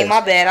podcast. I mean,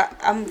 my bad.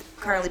 I'm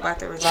currently about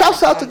to resign.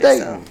 Shouts out to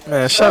Columbus, Dayton.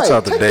 Man, shouts Right,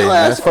 out to take Dayton, your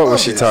man. ass Fuck what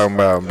she Columbus. talking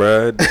about,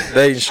 bro.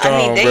 Dayton strong, I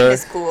mean, Dayton bro.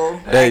 is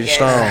cool. I Dayton guess.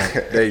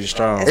 strong. Dayton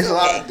strong. It's a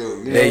lot to do.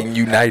 You know? Dayton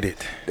united.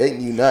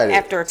 Dayton United.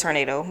 After a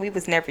tornado, we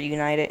was never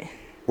united.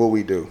 What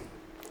we do?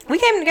 We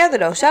came together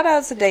though. Shout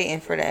out to Dayton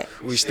for that.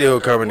 We still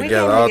coming We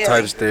together. came all together.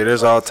 types of things.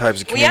 There's all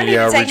types of Well, y'all community need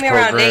to outreach take me around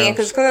Dayton programs.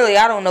 because clearly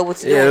I don't know what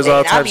to do. Yeah, there's in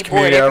all Dayton. I'll types be of bored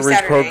community every outreach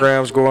Saturday.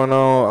 programs going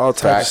on. All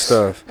types Facts.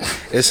 of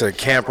stuff. It's a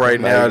camp right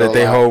Not now that gonna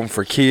they lie. holding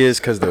for kids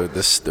because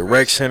the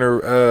rec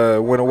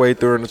center went away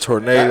during the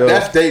tornado.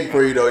 That's Dayton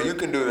for you though. You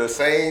can do the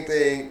same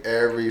thing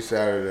every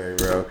Saturday,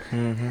 bro.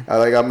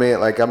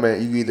 Like I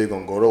meant, you either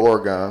gonna go to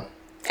Oregon.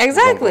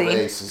 Exactly. You gonna go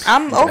to Aces.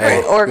 I'm over Hey.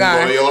 at You gonna go to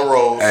Oregon. Yellow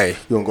Rose. Hey.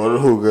 You gonna go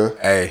to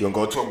Hooga. Hey. You gonna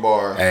go to a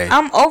bar. Hey,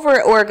 I'm over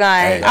at Oregon.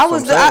 I That's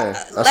was what I'm saying.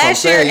 That's what I'm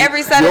last year saying.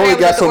 every Saturday. You only I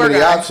was got at so many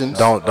Oregon. options.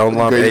 don't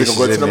lump You can aces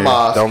go to in the there.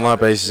 mosque. Don't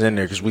lump aces in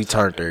there because we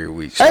turned every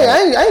week. So Hey,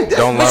 I ain't.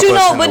 don't But lump you us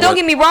know, in but the don't what-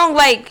 get me wrong.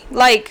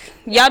 Like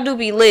y'all do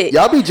be lit.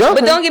 Y'all be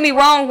jumping. But don't get me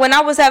wrong. When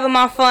I was having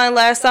my fun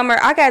last summer,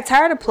 I got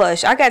tired of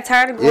plush. I got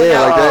tired of going Yeah,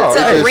 like out that.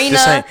 to Hey,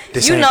 arena.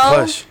 This You ain't know,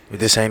 plush.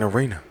 This ain't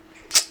arena.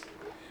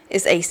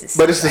 it's aces.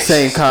 But it's the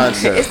same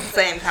concept. It's the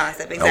same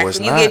concept. Exactly. it's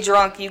you not. get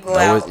drunk, you go No,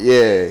 out. Yeah,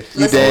 you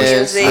Listen to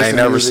dance. music. I ain't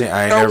never music. seen.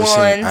 I ain't Throw never seen.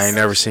 ones. I ain't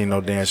never seen no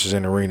dancers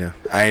in arena.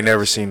 I ain't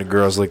never seen the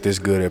girls look this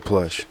good at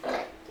plush. But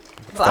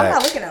I'm not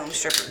Facts. looking at them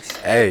strippers.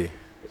 Hey,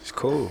 it's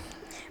cool.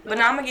 But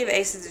now I'm gonna give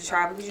aces a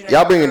try because you know Y'all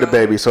your bringing the girl-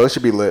 baby, so it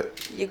should be lit.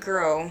 Your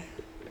girl,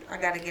 I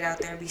gotta get out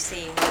there and be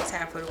seen one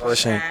time for the one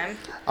Plush ain't- time.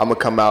 I'm gonna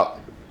come out.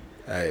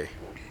 Hey,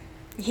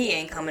 He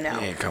ain't coming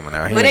out. he ain't coming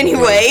out. He But ain't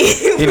gonna be anyway,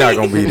 there. He not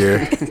gonna be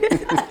there.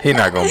 He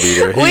not gonna be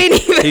there. we ain't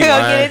even he gonna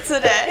lying. get into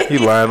that. He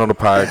lying on the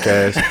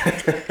podcast.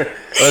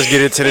 Let's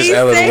get into this He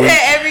L of the say week.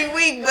 that every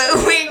week,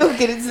 but we ain't gonna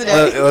get into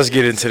that. Let's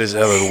get into this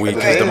L of the week.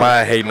 Cause the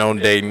mind hating on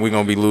Dayton, we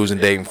gonna be losing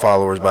Dayton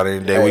followers by the end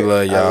of the day. We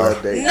love I y'all.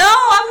 love Dayton. No,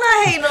 I'm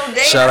not hating on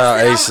Dayton. Shout out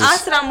I Aces. I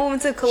said I'm moving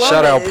to Columbus.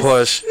 Shout out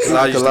Plush. I used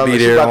to Columbus, be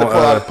she there about to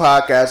pull out on. a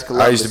podcast.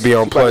 Columbus. I used to be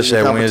on She about Plush do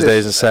at competition.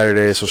 Wednesdays and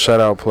Saturdays. So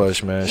shout out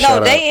Plush, man. No, Shout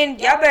out. Dayton,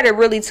 y'all better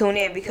really tune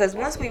in because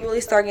once we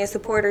really start getting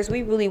supporters,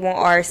 we really want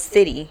our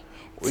city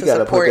We to gotta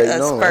put support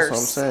Dayton us on. That's what I'm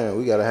first. saying.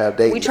 We gotta have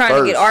Dayton We trying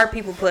first. to get our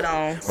people put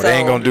on. Well, they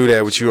ain't gonna do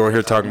that with you on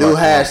here talking New about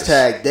Columbus.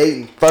 hashtag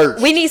Dayton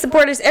first. We need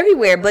supporters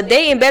everywhere, but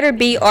Dayton better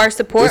be our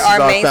support, This is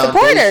our our main foundation.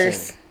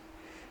 supporters.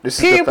 This is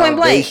Period, the point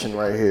blank. foundation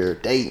right here.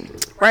 Dayton.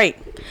 Right.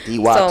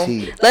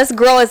 DYT. So let's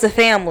grow as a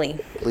family.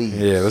 Please.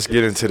 Yeah, let's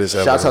get into this.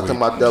 L Shouts of out the to week.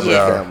 my double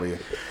Yeah. family.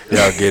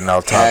 Y'all getting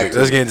off topic.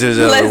 Let's get into this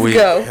L of the Let's week.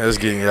 go. Let's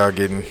get y'all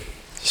getting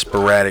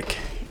sporadic.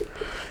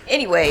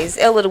 Anyways,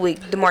 L of the week,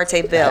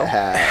 DeMarte Bell.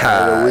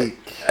 L of the week.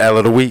 L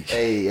of the week.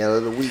 Hey, L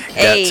of the week.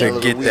 Hey. Got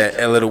to get that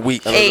L of the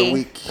week. L of the Hey.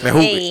 week. Man,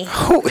 Hey.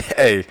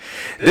 hey,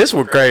 this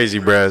was crazy,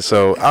 bruh.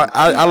 So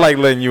I like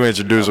letting you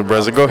introduce him,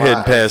 bruh. So go ahead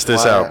and pass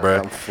this out, I'm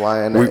bruh.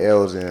 flying the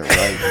L's in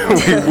right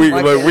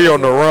now. we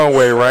on the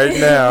runway right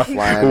now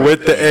Flying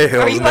with the L's,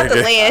 Are you about to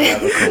nigga. I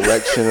have land? a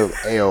collection of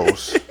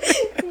L's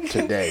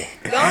today.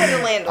 Go ahead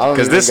and land. I don't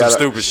 'Cause even this some gotta-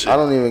 stupid shit. I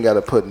don't even got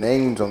to put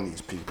names on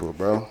these people,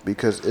 bro,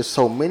 because it's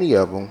so many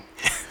of them.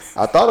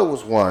 I thought it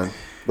was one,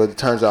 but it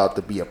turns out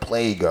to be a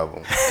plague of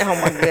them. Oh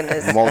my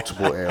goodness.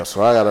 Multiple L's.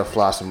 So I got to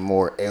fly some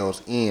more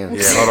L's in.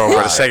 Yeah, hold on,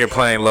 bro. The second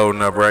plane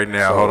loading up right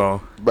now. Hold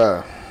on.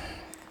 Bruh,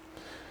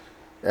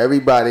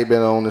 everybody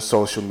been on the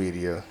social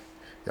media.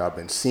 Y'all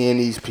been seeing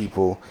these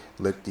people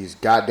lick these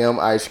goddamn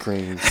ice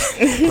creams,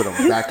 put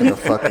them back in the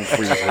fucking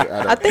freezer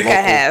at a I think I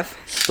local have.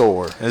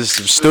 store. This is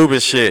some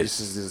stupid shit. This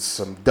is just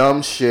some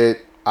dumb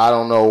shit. I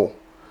don't know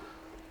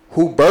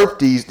who birthed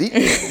these.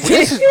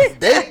 This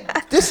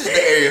is the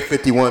Area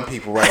 51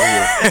 people right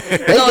here.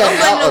 They No, don't blame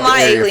them of the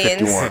my Area aliens.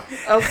 51.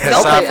 Okay, Aside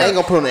Okay, I don't, ain't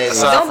gonna put on the aliens.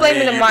 Aside don't blame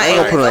it on my I ain't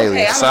gonna aliens. put no Okay,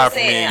 aliens. I'm Aside just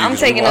from saying. me, I'm you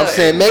taking just- up. I'm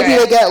saying maybe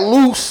they got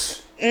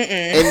loose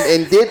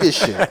and did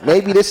this shit.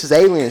 Maybe this is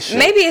alien shit.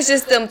 Maybe it's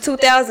just them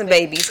 2000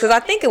 babies, because I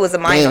think it was a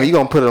minor. Damn, you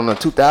gonna put it on the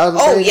 2000?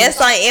 Oh, babies?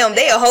 yes, I am.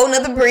 They a whole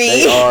nother breed.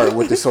 They are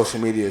with the social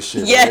media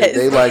shit. Yes.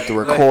 They like to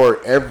record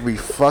every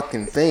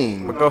fucking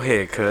thing. But go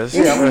ahead, cuz.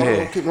 Yeah, go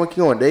ahead. Keep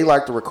going. They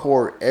like to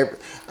record every.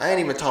 I ain't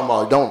even talking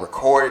about don't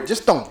record it.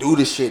 Just don't do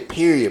this shit.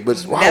 Period.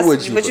 But why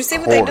would you? But you see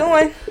what they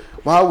doing?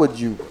 Why would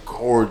you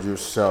record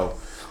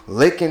yourself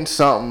licking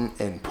something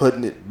and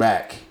putting it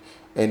back,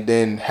 and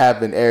then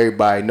having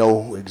everybody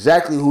know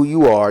exactly who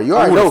you are? You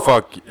already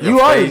know.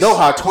 You already know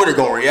how Twitter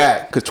gonna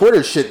react, because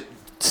Twitter shit.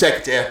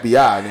 Second to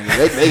FBI,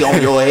 and they on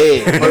your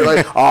head.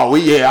 Like, oh,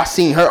 I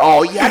seen her.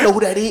 Oh, yeah, I know who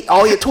that is.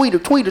 Oh, yeah,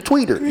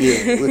 tweeter.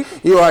 Yeah,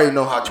 you already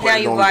know how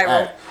Twitter gonna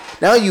react.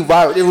 Now you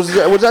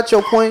viral. Was that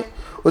your point?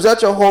 Was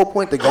that your whole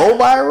point, to go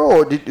viral,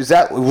 or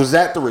was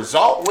that the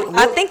result?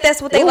 I think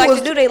that's what they like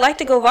to do. They like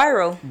to go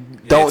viral.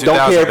 Don't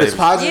care if it's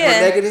positive or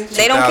negative.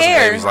 They don't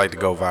care. Babies like to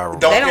go viral.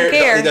 They don't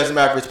care. It doesn't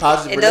matter if it's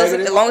positive or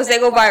negative. As long as they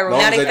go viral.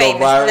 Now they famous.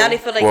 Now they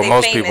feel like they famous.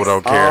 Most people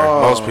don't care.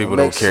 Most people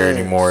don't care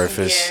anymore if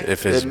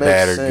it's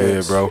bad or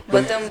good, bro.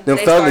 But them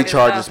felony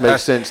charges make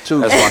sense too.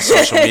 That's why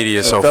social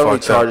media is so fucked up.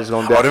 Felony charges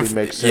gonna definitely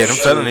make sense. Yeah, them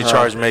felony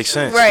charges make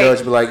sense. Right. Judge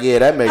be like, yeah,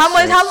 that makes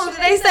sense. How long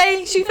did they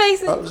say she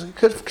facing?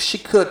 She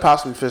could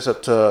possibly face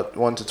up to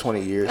 1 to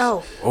 20 years.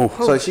 Oh.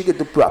 So she could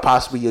do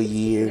possibly a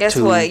year. Guess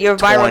what? Your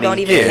viral 20. Don't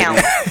even count.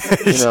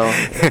 You know,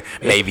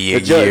 maybe a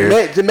year.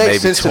 It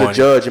makes sense 20. to the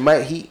judge.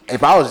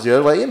 If I was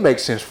the judge, it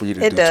makes sense for you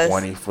to do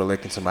 20 for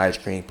licking some ice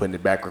cream, putting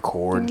it back,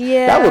 recording.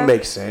 Yeah, that would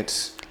make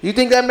sense. You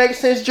think that makes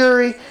sense,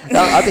 jury?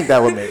 I think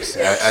that would make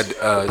sense.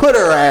 Put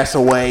her ass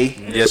away.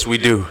 Yes, we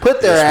do.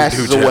 Put their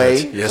asses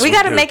away. Yes, we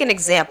got to make an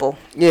example.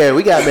 Yeah,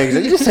 we got to make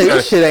it. You just say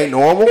this shit ain't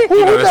normal.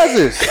 Who does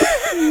this?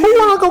 Who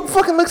want to go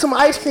fucking lick some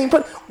ice cream?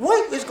 But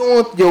what is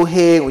going through your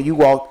head when you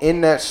walk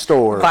in that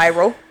store?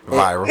 Viral.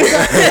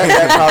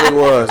 That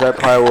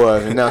probably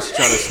was. And now she's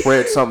trying to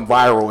spread something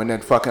viral and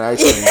then fucking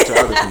ice cream to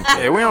other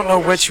people. Yeah, we don't know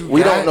what you.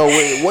 We don't know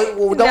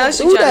what don't now do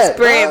she's trying that. To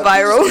spread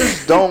viral.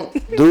 Just don't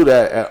do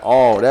that at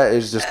all. That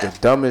is just the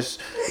dumbest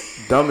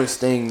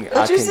thing.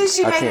 But you said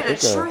she made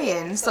it a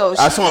trend, so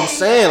that's what I'm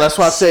saying. That's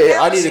why I said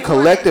I need a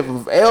collective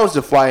of L's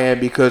to fly in,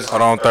 because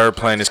hold on, third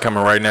plane is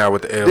coming right now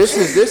with the L's.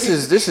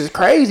 This is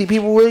crazy.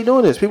 People really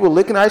doing this. People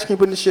licking ice cream,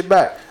 putting this shit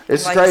back.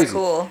 It's like crazy. It's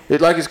cool.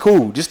 It's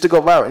cool just to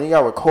go viral, and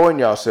y'all recording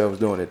yourselves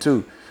doing it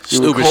too.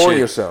 You recording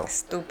yourself.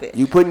 Stupid.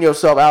 You putting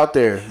yourself out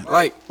there.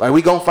 Like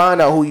we gonna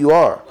find out who you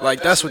are.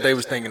 Like that's what they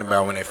was thinking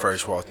about when they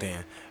first walked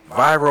in.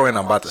 Viral, and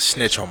I'm about to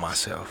snitch on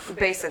myself.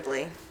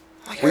 Basically.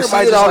 We see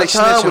it all the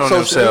time with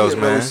social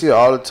media, man. We see it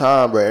all the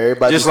time, bro.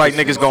 Everybody just like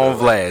niggas going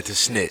Vlad to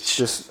snitch.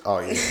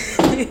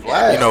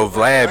 Vlad. You know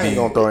Vlad be. I ain't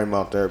gonna throw him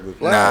out there, but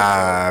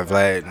Vlad.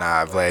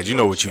 Vlad. You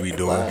know what you be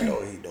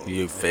doing.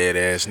 You fat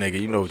ass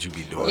nigga, you know what you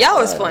be doing. Y'all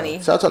was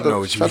funny. Shout out to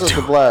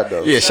Vlad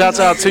though. Yeah, shouts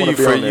out to you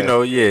for put me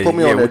on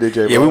there,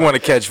 DJ. Yeah, we want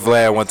to catch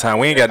Vlad one time.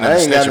 We ain't got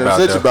nothing to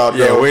snitch about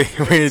though.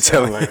 Yeah, we ain't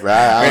telling. Right, we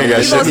ain't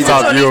got shit to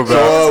talk to you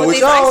about. Was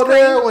y'all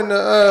there when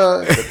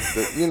the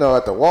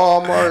at the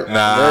Walmart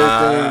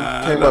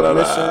everything came up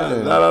missing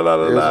and there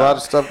was a lot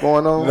of stuff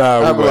going on?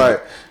 I be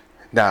like,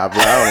 nah, bro,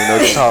 I don't even know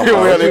what you're talking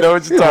about. We don't know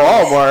what you're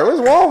talking about. Walmart.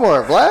 Where's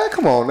Walmart, Vlad?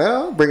 Come on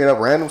now, bringing up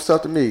random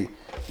stuff to me.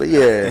 But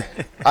yeah,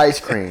 ice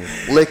cream,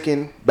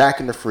 licking,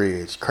 back in the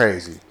fridge,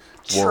 crazy.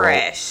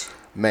 Trash.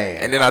 Man.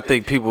 And then I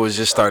think people was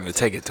just starting to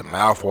take it to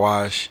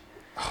mouthwash.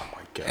 Oh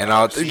my god. And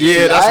that's I what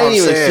didn't I'm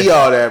even see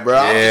all that, bro.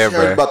 I Yeah, was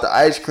just heard about the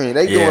ice cream.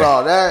 They doing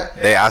all that.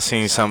 I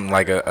seen something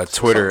like a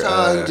Twitter.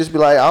 Sometimes you just be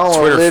like, I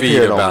don't want to live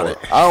here no more.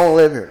 I don't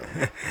live here.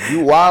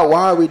 Why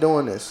are we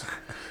doing this?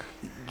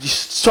 You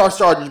start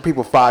charging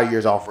people 5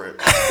 years off for it.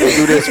 They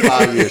do this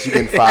 5 years. You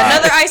get 5.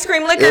 Another ice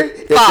cream liquor.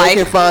 If 5. they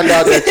can find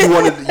out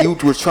that you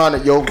was trying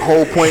to, your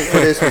whole point for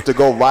this was to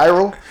go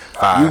viral.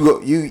 5.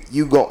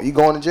 You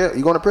going to jail.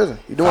 You going to prison.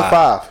 You doing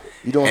 5.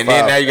 You doing 5. And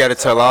then now you got to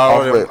tell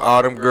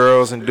all them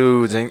girls and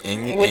dudes and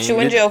what you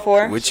in jail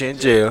for? What you in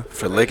jail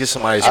for licking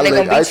some ice cream. And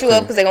they gonna beat you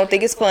up because they gonna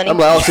think it's funny. I'm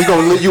like, so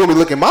you gonna be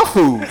licking my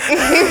food?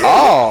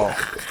 Oh.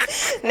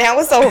 Now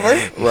it's over.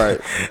 Right.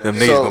 Them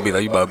niggas gonna be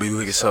like, you about to be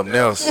looking something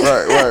else.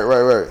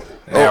 Right.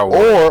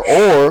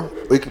 Or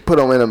we could put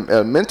them in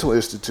a mental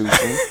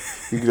institution,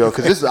 because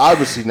this is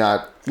obviously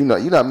not, you're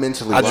not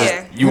mentally.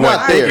 You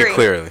want thinking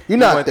clearly. You're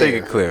not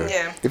thinking clearly.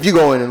 Yeah. If you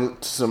go in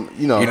and some,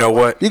 you know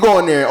what? You go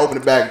in there and open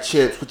a bag of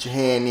chips, put your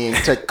hand in,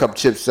 take a couple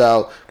chips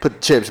out, put the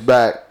chips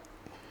back.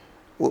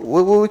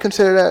 What would we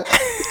consider that?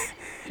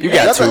 You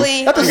got two.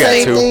 That's the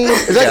same thing.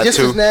 Is that just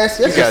as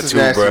nasty? That's just as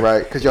nasty,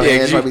 right? Because your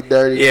hands might be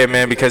dirty. Yeah,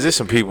 man. Because there's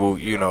some people,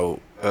 we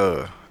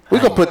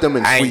gonna put them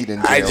in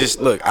Sweden. I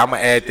just look. I'm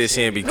gonna add this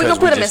in because we gonna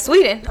put them in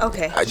Sweden.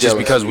 Okay. Just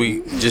because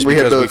we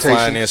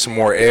flying in some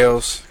more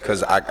L's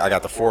because I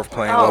got the 4th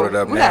plane loaded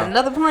up now. We got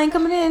another plane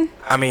coming in.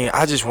 I mean,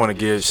 I just want to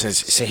give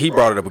since he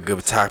brought it up a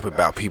good topic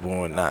about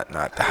people and not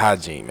the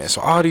hygiene, man.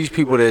 So all these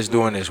people that's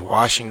doing this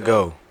wash and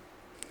go.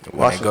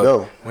 When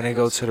they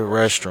go to the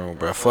restroom,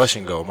 bro, flush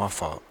and go. My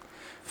fault.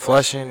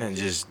 Flushing and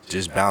just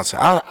bouncing.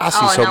 I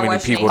see so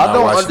many people. I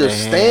don't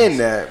understand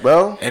that,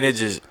 bro. And it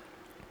just.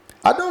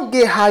 I don't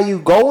get how you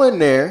go in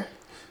there,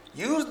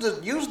 use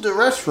the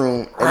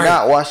restroom, and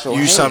not wash your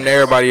hands. Use something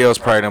everybody else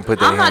probably done put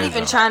their hands on. I'm not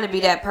even trying to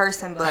be that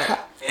person,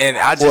 but. And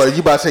I just. Well,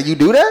 you about to say you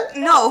do that?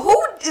 No,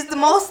 who is the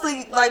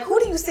mostly, like, who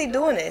do you see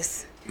doing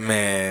this?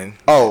 Man.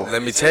 Oh.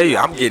 Let me tell you,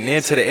 I'm getting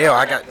into the L.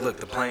 Look,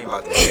 the plane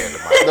about to land.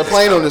 The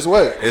plane on its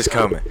way. It's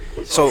coming.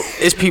 So,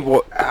 it's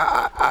people,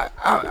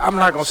 I'm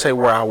not going to say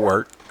where I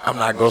work. I'm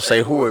not going to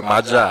say who at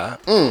my job.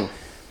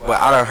 But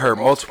I done heard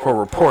multiple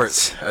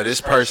reports of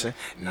this person,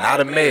 not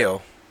a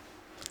male.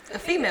 A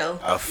female.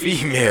 A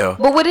female.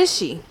 But what is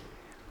she?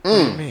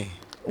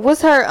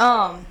 What's her,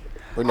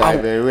 We're not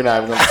even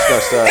gonna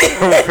discuss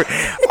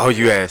that. Oh,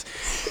 you asked.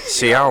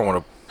 See, I don't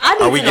want to. I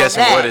need Are we to know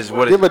guessing that. what is?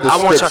 Give a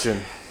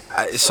description.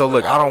 So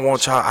look, I don't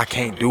want y'all. I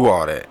can't do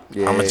all that.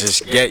 Yeah. I'm gonna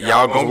just get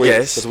y'all gonna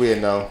guess. Cause we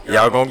know.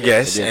 Y'all gonna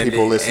guess, and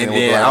people listening will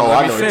be like,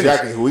 I'm I know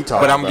exactly who we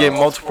talking about. But I'm getting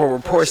multiple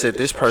reports that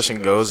this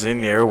person goes in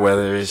there,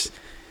 whether it's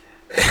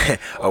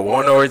a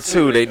 1 or a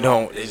 2, they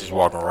just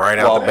walking right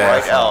out the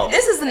bathroom.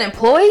 This is an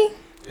employee?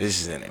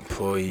 This is an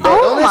employee.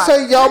 Don't they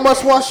say y'all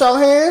must wash your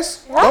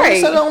hands? Right. Don't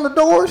they say that on the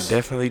doors? They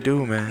definitely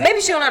do, man. Maybe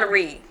she don't know how to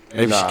read.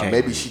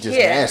 Maybe she just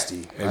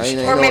nasty.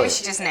 Maybe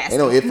she just nasty.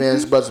 Ain't no ifs,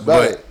 ands, buts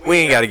about it. We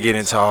ain't got to get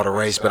into all the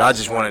race, but I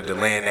just wanted to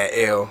land that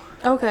L.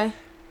 Okay.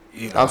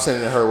 You know. I'm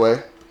sending it her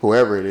way,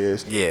 whoever it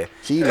is. Yeah.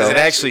 She knows. It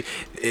actually...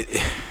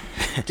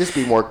 Just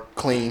be more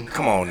clean.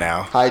 Come on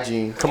now.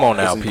 Hygiene. Come on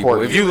now, people.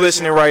 Important. If you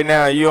listening right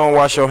now, you don't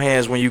wash your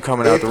hands when you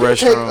coming out the restroom.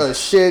 If you take a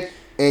shit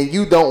and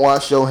you don't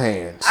wash your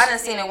hands. I done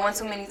seen it one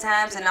too many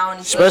times, and I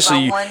only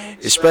especially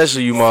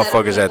you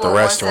motherfuckers at the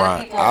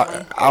restaurant.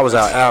 I was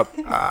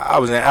I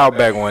was in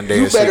Outback one day.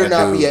 You better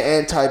not be an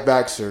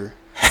anti-vaxxer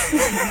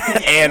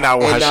and not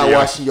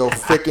washing your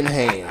freaking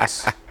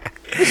hands.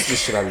 This is the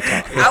shit I be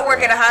talking about. I work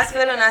at a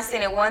hospital, and I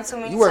seen it one too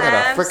many times. You work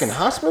at a freaking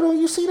hospital?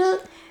 You see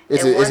that?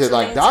 Is it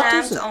like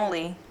doctors?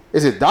 Only.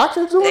 Is it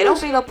doctors doing They don't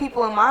this? see no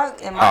people in my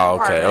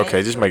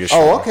okay. Just make it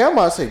sure. Oh, okay. I'm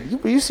about to say,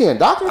 you seeing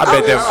doctors?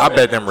 I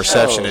bet them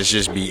receptionists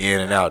just be in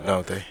and out,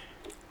 don't they?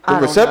 The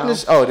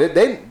receptionists? Oh,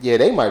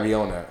 they might be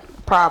on that.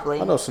 Probably.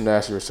 I know some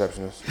nasty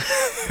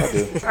receptionists. I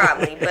do.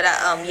 Probably, but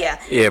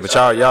yeah. Yeah, but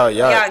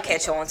y'all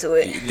catch on to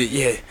it.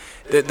 Yeah,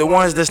 the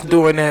ones that's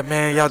doing that,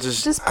 man, y'all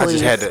just I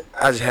please. just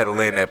had to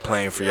land that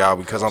plane for y'all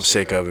because I'm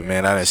sick of it,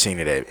 man. I done seen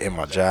it in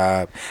my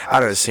job. I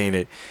done seen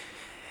it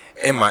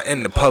in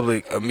the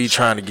public of me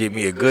trying to get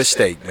me a good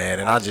steak, man,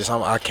 and I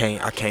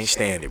can't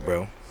stand it,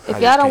 bro.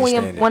 If y'all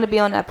don't want to be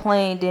on that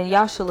plane, then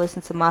y'all should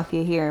listen to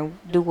Mafia here and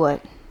do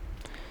what?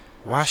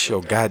 Wash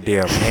your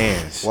goddamn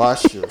hands.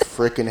 Wash your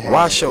freaking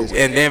hands.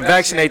 And then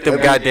vaccinate them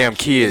goddamn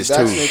kids too.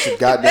 Vaccinate your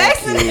goddamn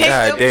kids.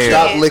 Goddamn.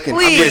 Stop licking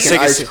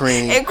ice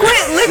cream. And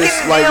quit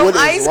licking what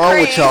is wrong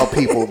with y'all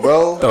people,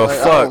 bro? The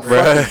fuck,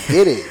 bro?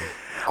 Get it.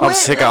 I'm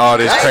sick of all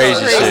this crazy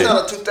shit. That's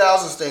not a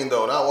 2000s thing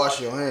though. Not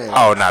washing your hands.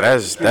 Oh no,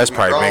 that's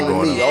probably been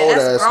going on. Old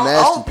ass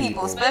nasty old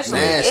people, especially.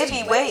 Nasty.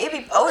 It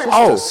be older.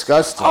 It's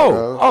disgusting,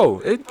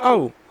 bro.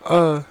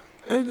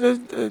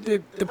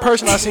 The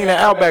person I seen at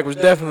Outback was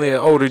definitely an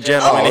older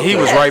gentleman, and he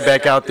was right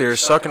back out there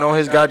sucking on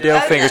his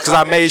goddamn fingers. Cause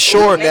I made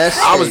sure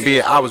I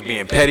was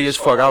being petty as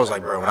fuck. I was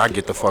like, bro, when I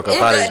get the fuck up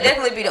out of this,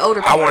 definitely be the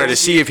older people. I wanted to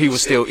see if he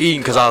was still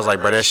eating, cause I was like,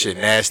 bro, that shit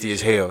nasty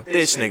as hell.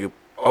 This nigga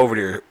over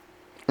there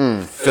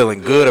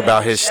feeling good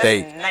about his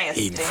steak,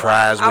 eating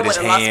fries with his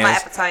hands. I would have lost my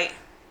appetite.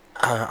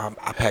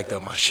 I packed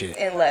up my shit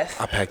and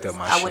left. I packed up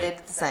my shit. shit. I would have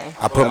did the same.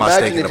 I put my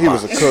steak in the box.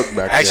 Imagine if he was a cook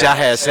back there. Actually, I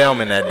had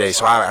salmon that day,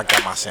 so I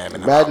got my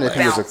salmon. Imagine if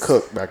he was a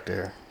cook back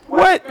there.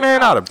 What,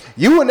 man?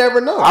 You would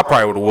never know. I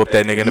probably would have whooped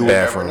that nigga in the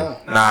bathroom.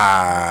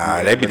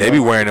 Nah, they be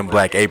wearing them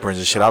black aprons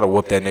and shit. I'd have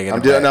whooped that nigga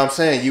in the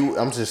bathroom.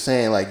 I'm just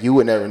saying, like, you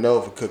would never know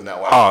if a cook not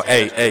washing. Oh,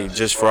 hey,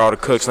 just for all the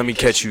cooks, let me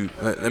catch you.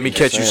 Let me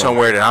catch you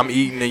somewhere that I'm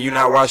eating and you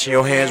not washing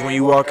your hands when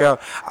you walk out.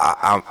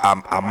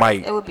 I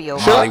might. It would be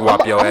okay.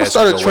 Mollywop your ass. I'm gonna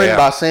start a trend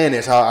by saying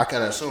this. How I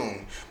can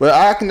assume. But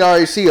I can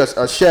already see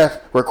a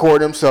chef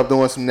record himself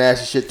doing some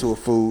nasty shit to a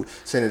food,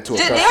 send it to a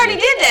customer. They already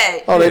did that.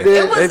 Oh, they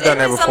did? They've done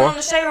that before. On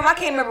the shade room. I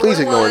can't remember Please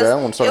what it ignore was. that. I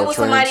want to start it was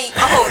somebody.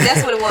 Oh,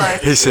 that's what it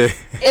was. He said.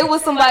 It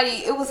was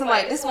somebody.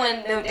 This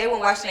one, they weren't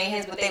washing their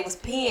hands, but they was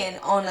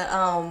peeing on the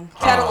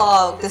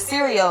catalog, the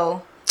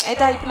cereal. Ain't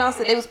that how you pronounce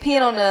it? They was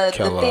peeing on the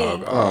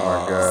thing. Oh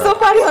my god.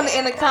 Somebody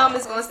in the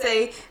comments gonna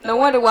say, "No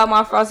wonder why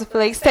my Frosted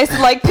Flakes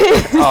tasted like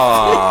piss."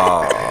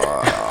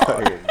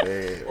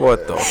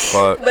 What the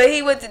fuck? But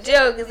he went to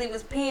jail because he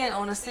was peeing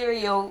on a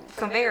cereal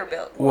conveyor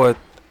belt. What?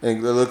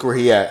 And look where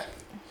he at.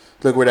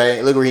 Look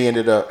where he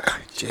ended up.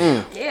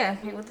 Yeah,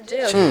 he went to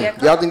jail.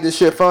 Y'all think this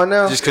shit fun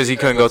now? Just because he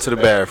couldn't go to the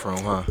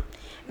bathroom, huh?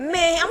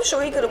 Man, I'm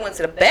sure he could have went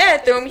to the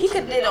bathroom. He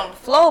could have did it on the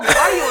floor, but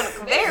why are you on the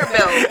conveyor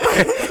belt?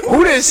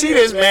 Who didn't see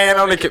this man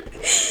on the?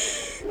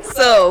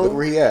 So look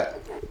where he at.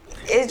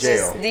 It's jail.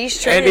 just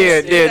these trends.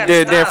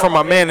 And then from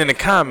my man in the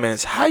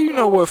comments, how you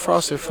know what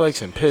Frosted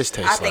Flakes and piss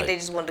taste like? I think they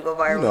just wanted to go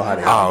viral. You know how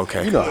they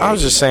okay. You know I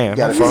was just saying. You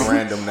gotta be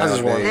random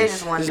nowadays. They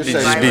just wanted to be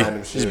Just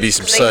viral. be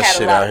some sus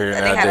shit out here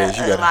nowadays.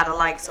 They had a lot of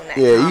likes on that.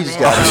 Yeah, you just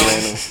gotta be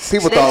random.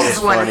 People thought it was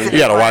funny. You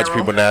gotta watch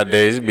people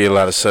nowadays. There be a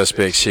lot of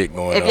suspect shit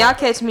going on. If y'all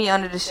catch me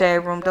under the shade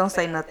room, don't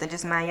say nothing.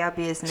 Just mind y'all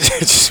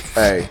business.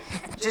 Hey.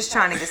 Just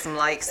trying to get some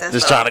likes.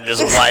 Just trying to get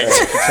some likes.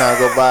 She's trying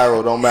to go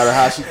viral. Don't matter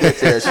how she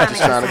gets there. She's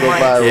just trying to go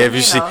viral. Yeah, if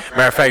you see,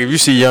 matter of fact, if you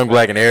see Young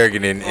Black and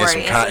Arrogant in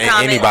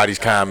anybody's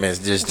comments,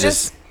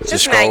 just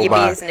mind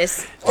your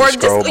business. Or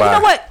just, you know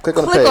what? Click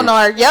on the page. Click on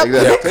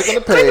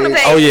the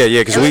page. Oh yeah,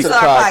 because we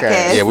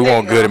podcast. Yeah, we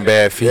want good and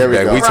bad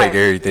feedback. We take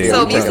everything.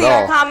 So if you see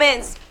our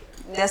comments,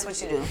 that's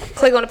what you do.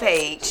 Click on the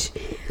page.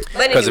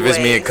 Because if it's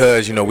me and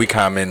Cuz, we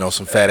commenting on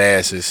some fat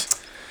asses.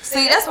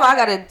 See, that's why I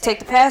gotta take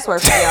the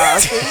password for y'all.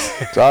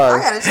 See?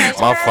 Sorry. I gotta change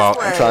the My fault.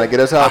 password. I'm trying to get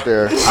us out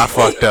there. I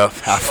fucked up.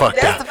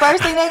 That's the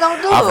first thing they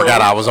gonna do. I forgot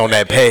I was on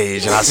that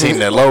page and I seen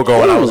that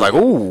logo and I was like,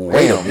 ooh,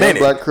 wait a minute.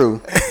 Black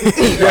crew.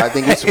 I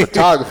think it's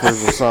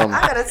photographers or something.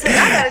 I gotta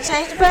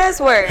change the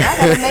password. I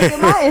gotta make it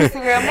my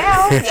Instagram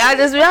now.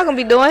 Y'all gonna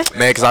be doing.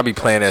 Man, because I be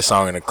playing that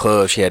song in the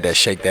club. She had that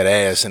shake that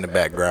ass in the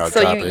background.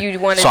 So you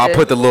wanted So I to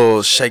put the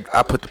little shake.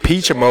 I put the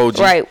peach emoji.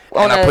 right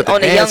on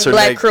the Young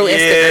Black Crew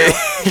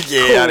Instagram.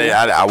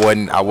 Yeah, cool.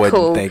 I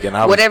wasn't thinking.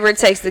 Whatever it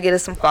takes to get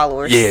us some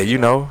followers. Yeah,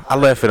 I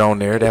left it on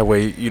there. That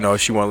way,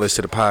 if she want to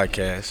listen to the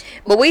podcast.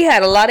 But we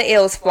had a lot of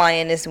L's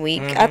flying this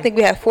week. I think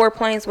we had 4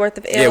 planes worth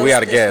of L's. Yeah, we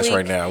out of gas week.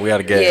 right now. We out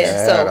of gas.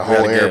 Yeah, so the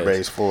whole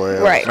airbase full of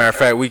L's. Right. Matter of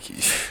fact, we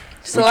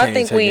So can't I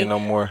think take it no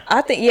more.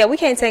 I think we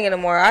can't take it no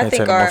more. I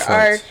think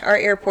our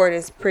airport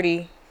is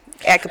pretty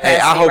at capacity.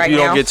 Hey, I hope right you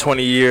now. don't get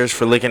 20 years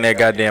for licking that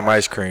goddamn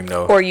ice cream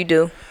though. Or you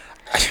do.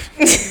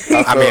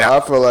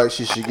 I feel like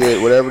she should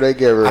get whatever they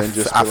give her and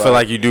just. I feel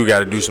like you do got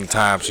to do some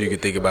time so you can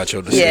think about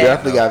your decision. Yeah. You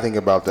definitely got to think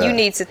about that. You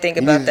need to think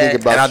about that.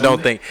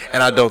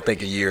 And I don't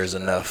think a year is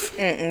enough.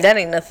 That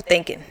ain't enough for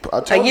thinking.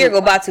 A year go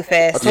by too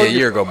fast. Yeah, a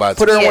year go by too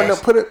Put her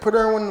fast. put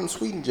her in one of them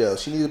Sweden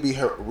jails. She needs to be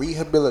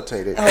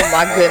rehabilitated. Oh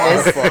my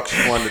goodness. Fuck,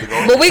 she wanted to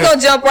go. But we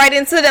gonna jump right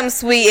into them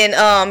Sweden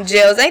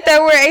jails. Ain't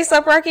that where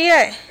A$AP Rocky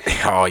at?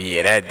 Oh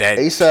yeah, that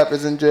A$AP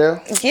is in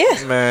jail.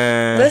 Yeah.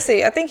 man. Let's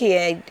see. I think he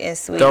ain't in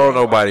Sweden. Don't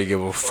nobody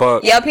give a fuck.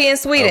 Yep, he in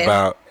Sweden.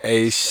 About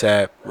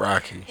A$AP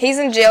Rocky. He's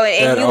in jail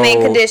in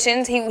inhumane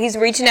conditions. He's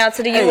reaching out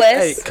to the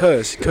U.S.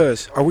 Hey,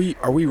 cuz, are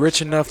we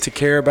rich enough to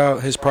care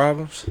about his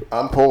problems?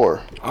 I'm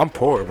poor. I'm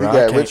poor, bro. He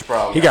got rich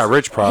problems. He got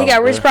rich problems. He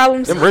got rich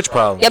problems? Them rich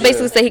problems. Yeah,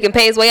 basically say he can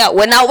pay his way out.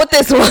 Well, not with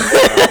this one.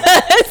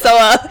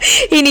 So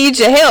he needs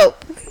your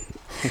help.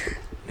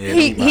 Yeah,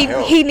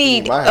 He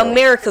need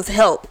America's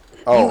help.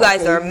 Oh, you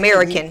guys okay. are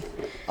American.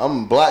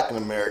 I'm black and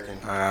American.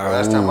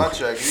 Last time I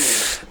checked,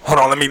 you. Hold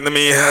on, let me.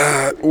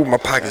 Ooh, my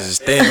pockets is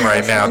thin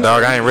right now,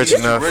 dog. I ain't rich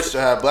enough. Rich to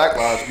have Black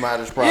Lives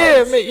Matter problems.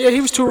 Yeah, man, yeah,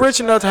 he was too rich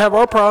enough to have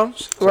our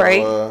problems.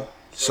 Right.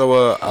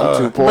 So I'm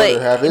too poor to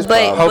have his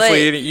problems.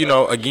 Hopefully,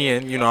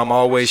 again, I'm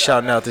always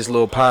shouting out this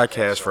little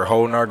podcast for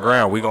holding our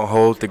ground. We gonna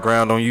hold the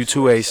ground on you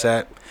too,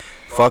 A$AP.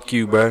 Fuck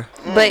you, bro.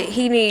 But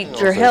he need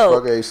your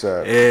help. Fuck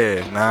A$AP.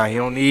 Yeah, nah, he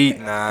don't need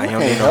no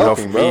can't help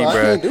from me, I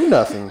bro. can't do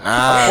nothing.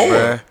 Nah,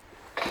 bro.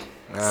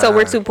 So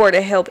we're too poor to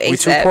help A$AP. We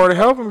too poor to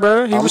help him,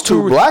 bro. He I'm was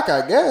too black,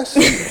 I guess.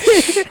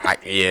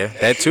 Yeah,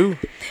 that too.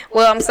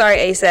 Well, I'm sorry,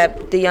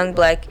 A$AP. The Young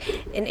Black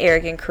and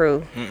Arrogant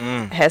Crew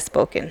has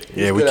spoken.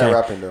 Yeah, we Good at can't.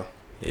 rapping though.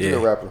 He's a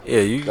good rapper. Yeah,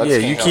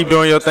 you keep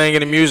doing your thing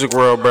in the music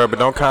world, bro, but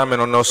don't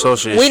comment on no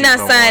social issues. We not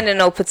no signing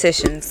no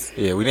petitions.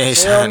 Yeah, we ain't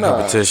signing no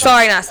petition.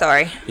 Sorry, not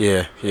sorry.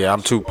 Yeah,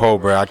 I'm too poor,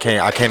 bro. I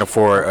can't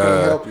afford.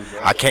 help you,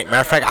 bro. I can't.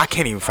 Matter of fact, I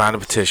can't even find a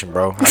petition,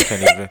 bro. I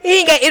can't even. He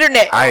ain't got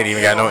internet. I ain't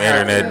even got no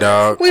internet,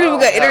 dog. We don't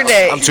got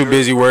internet. I'm too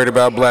busy worried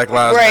about Black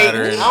Lives Right.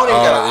 Matter and I don't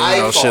even got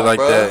an shit iPhone, like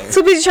bro. that.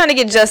 Too busy trying to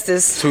get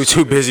justice.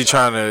 Too busy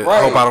trying to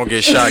hope I don't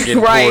get shot,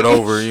 getting Right. pulled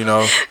over,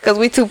 Because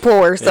we too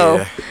poor, so.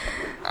 Yeah.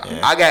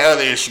 I got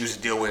other issues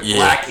to deal with. Yeah.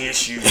 Black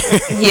issues.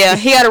 Yeah,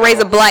 he got to raise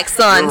a black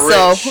son,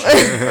 so.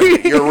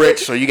 You're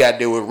rich, so you got to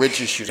deal with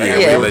rich issues.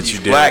 Yeah, we let you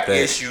deal black with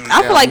that. issues.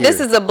 I feel like down this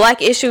here. is a black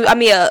issue. I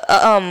mean,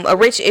 a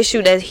rich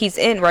issue that he's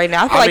in right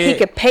now. I feel like he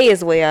could pay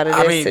his way out of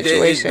this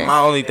situation. My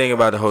only thing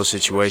about the whole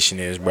situation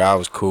is, bro, I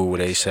was cool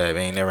with A$AP. I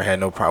ain't never had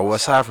no problem. Well,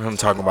 aside from him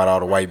talking about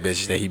all the white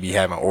bitches that he be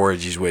having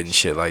orgies with and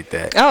shit like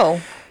that. Oh.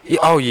 Yeah.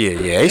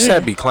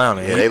 A$AP be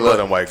clowning. Yeah, they love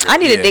them white girls. I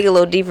need to dig a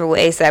little deeper with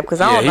A$AP because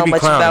I don't he know be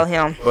much clowning. about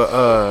him.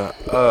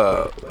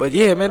 But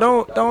yeah, man,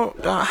 don't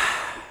not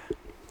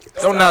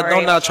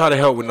try to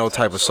help with no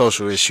type of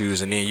social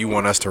issues, and then you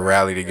want us to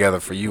rally together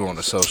for you on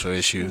the social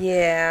issue.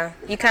 Yeah,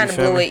 you kind of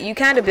You feel blew me? it. You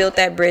kind of built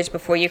that bridge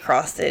before you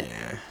crossed it.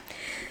 Yeah.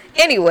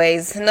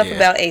 Anyways, enough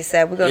about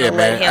A$AP. We're gonna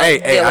let him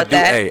deal with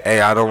that.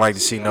 I don't like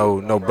to see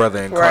no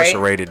brother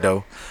incarcerated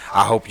though.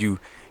 I hope you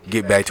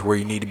get back to where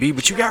you need to be,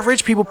 but you got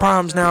rich people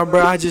problems now,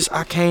 bro. I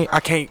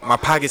can't. My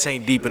pockets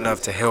ain't deep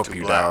enough to help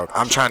you, dog.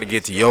 I'm trying to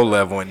get to your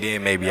level, and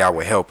then maybe I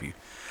will help you.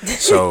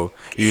 So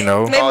Maybe we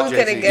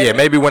could have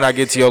maybe when I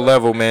get to your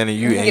level, man, and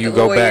you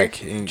go lawyer.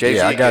 back, and,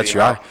 I got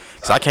you.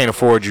 So I can't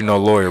afford you no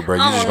lawyer, bro.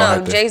 You I just don't gonna know.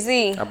 have to.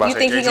 Jay-Z. You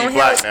think he gonna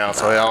black help? now,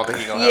 so I don't think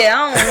he gonna help. Yeah,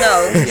 I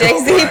don't know.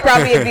 Jay-Z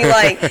probably would be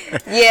like,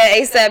 yeah,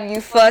 ASAP, you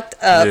fucked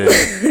up.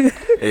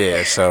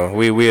 Yeah, so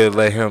we'll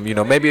let him,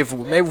 maybe if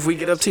we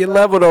get up to your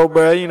level though,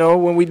 bro,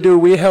 when we do,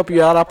 we'll help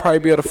you out. I'll probably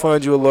be able to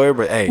fund you a lawyer,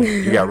 but hey,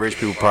 you got rich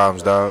people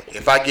problems, dog.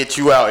 If I get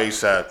you out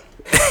ASAP,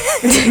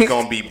 it's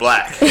gonna be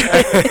black. None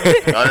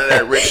of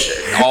that rich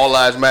shit. All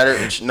lives matter.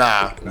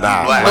 Nah.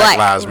 Black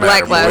lives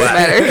matter. Black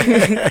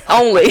lives matter.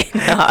 Only.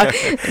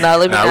 No,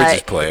 let me not. We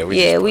just playing.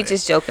 We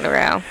just joking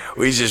around.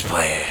 We just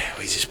playing.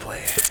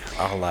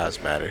 All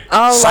lives matter.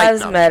 All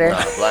lives matter.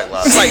 Nah, black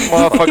lives Like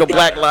motherfucker,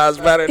 black lives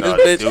matter. No,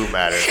 This they bitch. do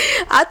matter.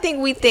 I think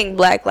we think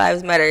Black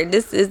Lives Matter.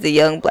 This is the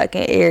young, black,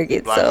 and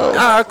arrogant. So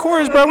Of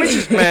course, bro. We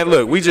just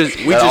look. We just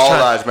All try-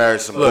 lives matter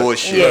is some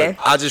bullshit. Yeah.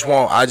 I just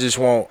want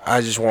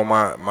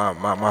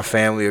my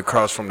family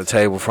across from the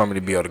table for me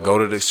to be able to go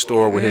to the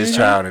store with his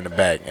child in the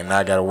back and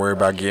not gotta worry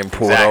about getting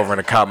pulled over and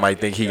the cop might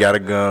think he got a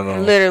gun on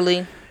him.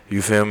 literally,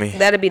 You feel me?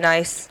 that'd be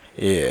nice.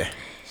 Yeah.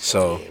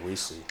 So We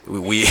see.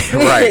 we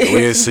right.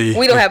 We'll see.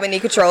 We don't have any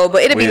control,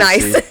 but it'd be We'll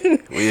nice. see.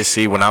 We'll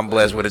see. When I'm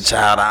blessed with a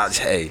child, I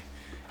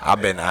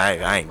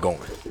ain't going.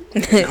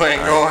 You ain't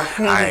going?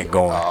 I ain't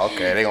going. Oh,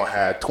 okay. They gonna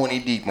have 20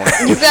 deep on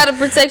You gotta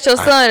protect your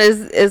son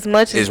as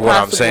much as Is possible. what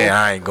I'm saying.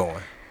 I ain't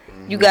going.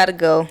 You gotta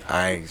go.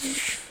 I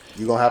ain't.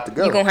 You gonna have to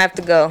go. You gonna have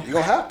to go. You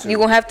gonna have to. You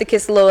gonna have to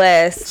kiss a little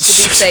ass to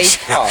be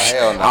safe. Oh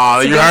hell no. Oh,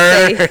 you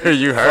be heard?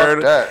 You heard?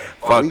 Fuck that.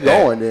 Fuck We that.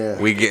 going there.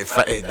 We get.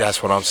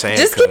 That's what I'm saying.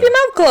 Just keep your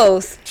mouth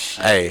closed.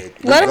 Hey,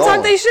 Let them going.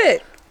 talk their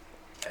shit.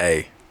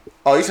 hey.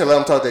 Oh, you said let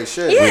them talk their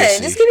shit. Yeah,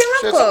 see. just keep your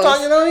Shit, mouth sometimes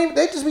closed. you don't even.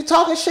 They just be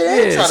talking shit. They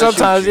ain't Yeah, trying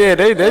sometimes to shoot you.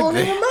 they It don't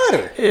even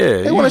matter.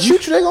 Yeah, They want to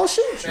shoot you. They gonna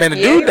shoot you. Man, the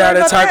Yeah, dude you died right at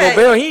about Taco that.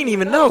 Bell. He didn't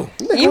even know.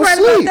 You right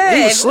about that.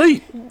 He was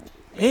asleep.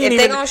 If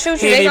they gonna shoot you,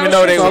 he they didn't even gonna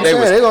know shoot they you. was. They That's what I'm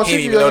was. saying. They gonna He shoot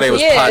didn't you. even know they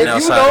was Yeah. plotting If you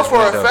outside know his for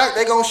a window. fact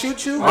they gonna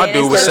shoot you, My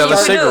dude was that's selling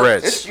what you do.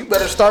 cigarettes. you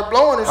better start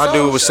blowing or My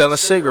something. dude was selling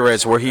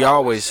cigarettes where he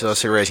always sells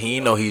cigarettes. He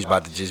didn't know he was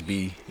about to just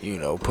be,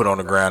 put on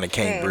the ground and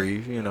can't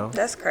breathe,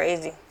 That's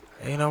crazy.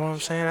 You know what I'm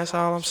saying? That's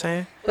all I'm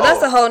saying. But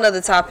that's a whole nother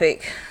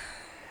topic.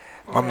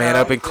 My man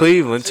up in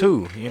Cleveland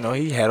too.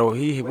 He had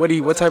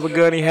what type of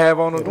gun he have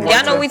on him?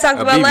 Y'all know we talked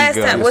A about BB last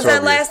gun. time. Was that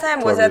 12 last time?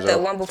 Or was 12 that the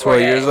years one before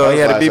 12 years that? old. He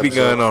had a Last BB episode.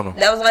 gun on him.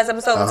 That was the last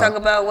episode. We talked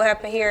about what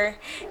happened here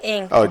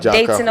in John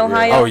Dayton, Crawford, yeah.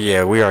 Ohio. Oh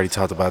yeah, we already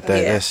talked about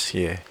that. Yeah. That's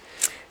yeah.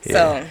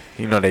 So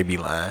They be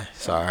lying.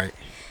 It's all right.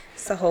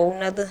 it's a whole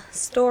nother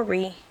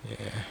story.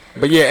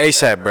 But yeah,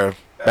 ASAP, bro.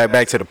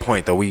 Back to the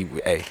point though.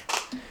 Hey,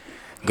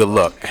 good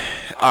luck.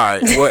 All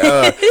right.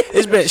 Well,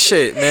 it's been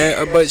shit,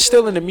 man. But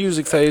still in the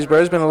music phase, bro.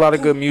 There's been a lot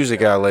of good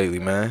music out lately,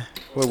 man.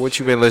 What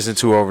you been listening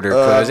to over there?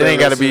 Cause it I've ain't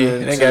been gotta be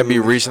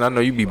listening recent. I know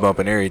you be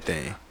bumping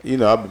everything. I've been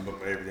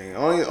bumping everything.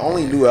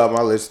 Only new album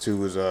I listened to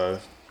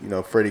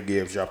was Freddie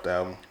Gibbs dropped the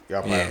album.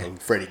 Y'all probably know who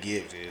Freddie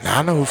Gibbs is. Now,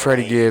 I know who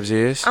Freddie Gibbs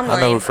is. I'm I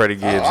know who lame. Freddie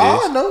Gibbs I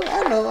is.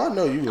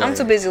 know you. I'm lame.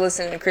 too busy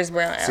listening to Chris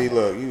Brown See, album.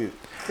 look, you.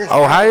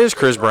 Oh, how is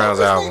Chris Brown's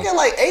This album? nigga got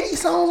like 80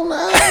 songs on the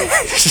album.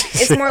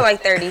 It's more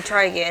like 30.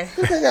 Try again.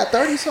 This nigga got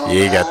 30 songs.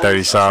 Yeah, he got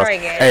 30 songs. Try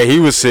again. Hey, he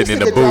was sitting in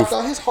This the nigga booth.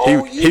 dropped out his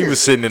whole He year. was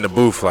sitting in the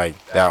booth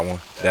like that one.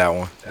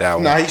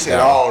 Nah, he said that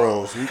all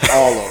those,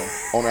 all of them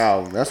on the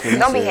album. That's what he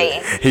Don't said. be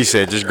hating. one. He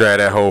said, just grab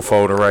that whole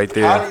folder right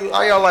there.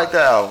 How y'all like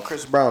that album?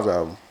 Chris Brown's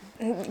album.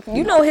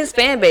 You know his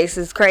fan base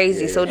is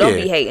crazy, so don't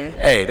Yeah. be hating.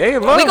 Hey, they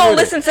in love We gonna with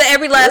listen it. to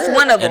every last Where?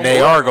 one of them. And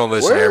they are gonna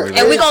listen to Where? everything.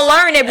 And we gonna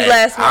learn every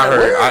last one I of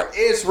them. heard.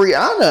 Where is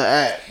Rihanna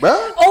at,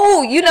 bro?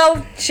 Oh,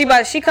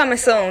 she coming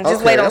soon.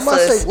 Just wait on I'm about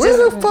to sus. say,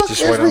 where the fuck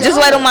just is wait on- Rihanna? Just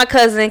wait on my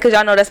cousin, cause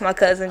y'all know that's my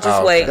cousin. Just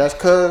Oh, wait. That's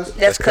cuz.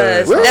 That's cuz.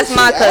 cuz. Where That's is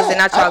my she cousin, at?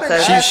 not y'all I've been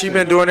cousin. She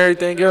been doing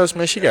everything else,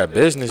 man. She got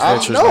business I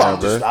ventures know. now, I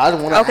bro.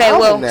 just want Okay,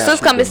 well, sus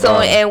coming soon,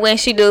 buying. and when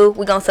she do,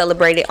 we gonna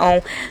celebrate it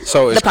on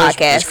So the is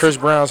podcast. Chris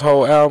Brown's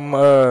whole album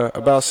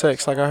about sex?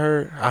 Like I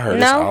heard.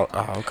 No. It's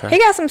all, okay. He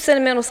got some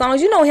sentimental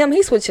songs. You know him.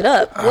 He switch it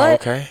up. Oh,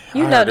 What? okay.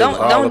 You I know, heard it was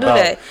all don't do about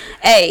that.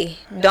 Hey,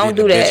 don't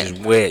do that.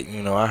 Bitches wet.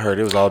 I heard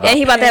it was all about. And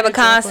he about to have a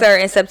concert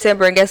in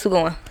September, and guess who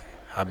going?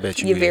 I bet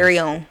you. Your is. very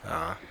own.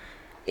 Nah.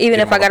 Even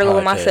Get if him I on gotta the go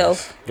with podcast.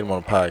 myself, Get him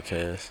on the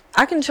podcast.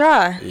 I can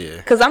try.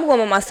 Yeah. Cause I'm going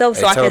with myself,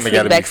 so Hey, I tell can him it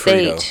gotta sleep be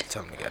free, though. backstage.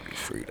 Tell him it gotta be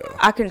free though.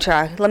 I can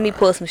try. Let me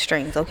pull some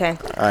strings, okay?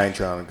 I ain't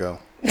trying to go.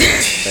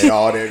 They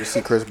all there to see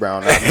Chris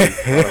Brown, not me. Why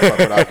the fuck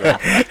would I go?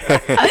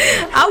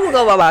 I will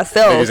go by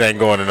myself. Niggas ain't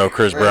going to no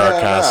Chris Brown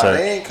Nah, concert.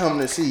 they ain't coming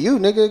to see you,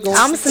 nigga. Going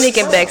I'm to see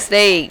sneaking Chris Brown.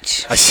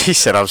 backstage. She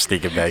said I'm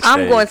sneaking backstage.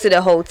 I'm going to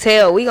the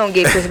hotel. We gonna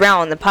get Chris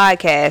Brown on the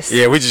podcast.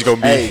 Yeah, we just gonna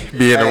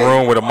be in the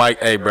room with a mic.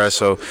 Hey, bro.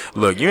 So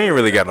look, you ain't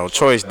really got no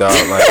choice, dog.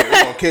 Like, We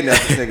gonna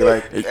kidnap this nigga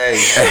like,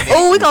 hey.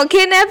 Oh, we gonna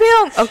kidnap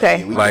him?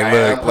 Okay. we Like, got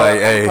look, him like, on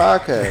the hey.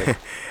 podcast.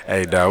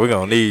 Hey, dog, we're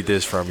going to need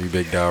this from you,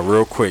 big dog,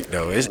 real quick,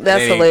 though. That's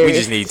hilarious. We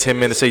just need 10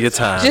 minutes of your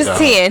time, Just dog.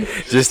 10.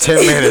 Just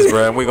 10 minutes,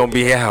 bro, and we're going to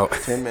be out.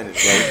 10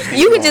 minutes, bro.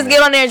 You can just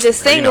get on there and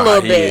just sing a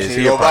little bit.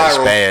 He'll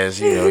probably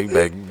spaz.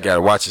 You got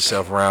to watch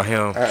yourself around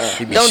him.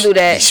 Don't do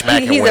that.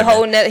 He's a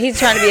whole he's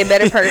trying to be a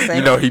better person.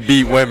 You know, he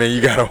beat women. You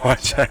got to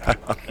watch out.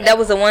 That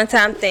was a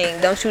one-time thing.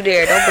 Don't you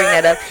dare. Don't bring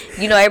that up.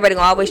 You know everybody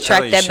going to always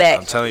track that back.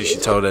 I'm telling you, she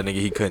told that nigga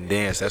he couldn't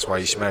dance. That's why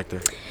he smacked her.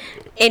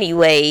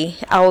 Anyway,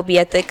 I will be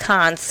at the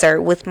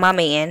concert with my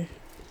man.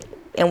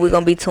 And we're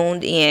going to be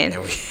tuned in.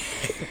 Only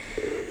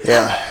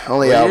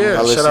album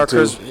I listened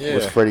to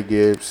was Freddie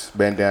Gibbs,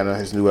 Bandana,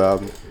 his new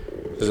album.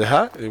 Is it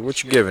hot?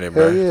 What you giving it,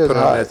 bro? Yeah, Put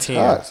it on that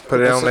 10.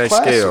 Put it on that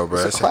scale,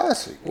 bro. It's a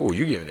classic. Ooh,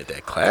 you giving it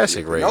that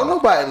classic rating. No,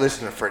 nobody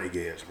listen to Freddie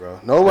Gibbs, bro.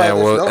 Nobody.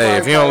 Hey,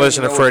 if you don't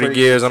listen to Freddie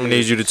Gibbs, I'm going to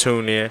need you to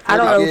tune in. I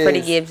don't know who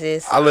Freddie Gibbs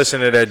is. I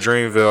listened to that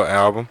Dreamville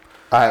album.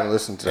 I haven't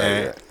listened to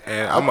that yet.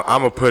 And I'm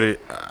going to put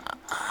it,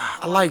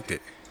 I liked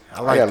it.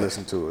 I gotta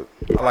listen to it.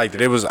 I liked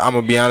it. I'm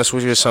gonna be honest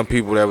with you. There's some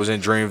people that was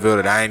in Dreamville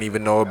that I ain't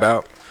even know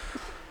about.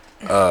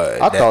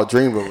 I thought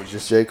Dreamville was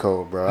just J.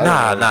 Cole, bro.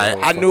 Nah.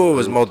 I knew it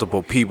was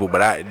multiple people,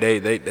 but they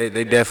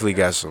definitely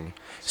got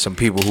some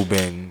people who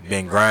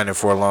been grinding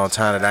for a long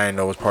time that I didn't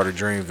know was part of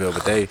Dreamville.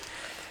 But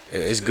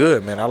it's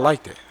good, man. I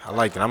liked it. I'm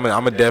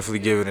gonna definitely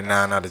give it a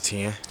 9 out of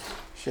 10.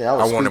 Shit,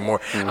 I wanted more.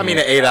 Mm-hmm. I mean,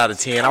 an 8 out of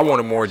 10. I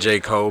wanted more J.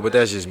 Cole, but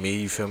that's just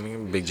me. You feel me?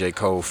 I'm a big J.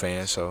 Cole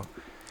fan, so.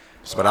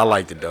 But I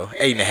liked it though.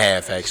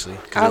 8.5 actually.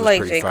 I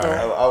like J. Cole.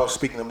 I was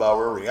speaking about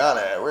where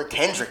Rihanna at. Where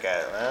Kendrick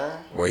at, man?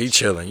 Well, he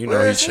chilling. You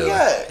know he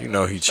chilling. You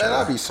know he chilling.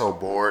 Man, I be so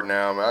bored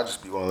now, man. I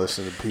just be want to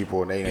listen to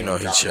people and they. You know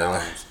he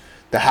chilling.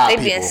 The hot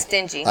people. They being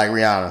stingy. Like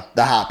Rihanna,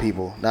 the hot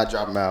people, not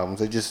dropping albums.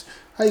 They just.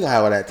 How you gonna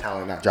have all that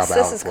talent and not drop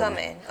albums? Sis is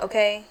coming,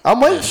 okay?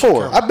 I'm waiting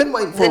for her. I've been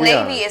waiting for the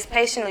Rihanna. Navy is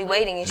patiently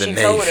waiting, and she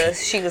told us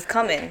she was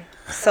coming.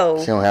 So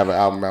she don't have an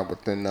album out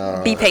within.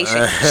 Be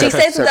patient. She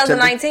said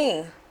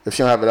 2019. If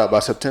she don't have it out by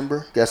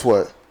September, guess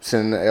what?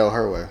 Send the L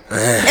her way.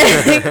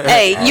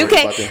 Hey, you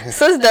can't.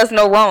 Sis does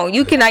no wrong.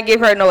 You cannot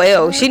give her no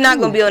L. She's not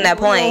gonna be on that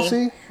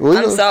plane.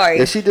 I'm sorry.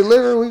 If she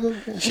deliver, we go.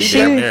 She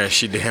damn near I'm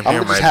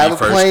just have a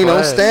plane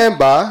on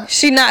standby.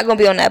 She not gonna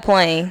be on that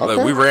plane. Okay.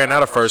 Look, we ran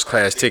out of first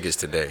class tickets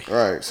today.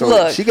 Right. So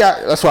look, she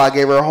got. That's why I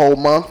gave her a whole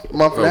month and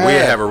a half. We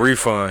have a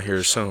refund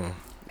here soon.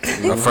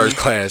 A first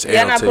class.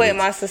 Y'all not putting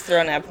my sister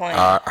on that plane.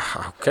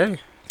 Okay.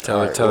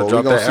 Tell her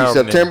drop that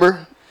album.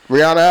 September.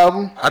 Rihanna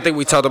album? I think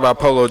we talked about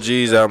Polo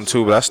G's album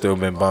too, but I still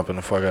been bumping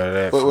the fuck out of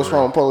that. What's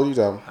wrong with Polo G's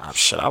album?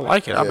 Shit, I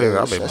like it. I've been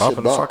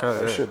bumping the fuck out of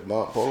that. Shit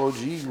bump. Polo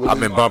G.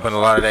 I've been bumping a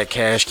lot of that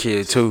Cash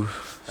Kid too.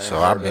 So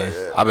I've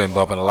been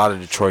bumping a lot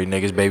of Detroit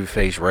niggas,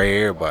 Babyface,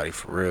 Ray, everybody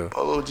for real.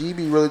 Polo G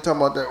be really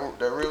talking about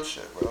that real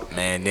shit, bro.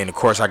 Man, then of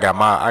course I got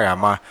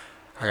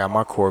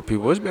my core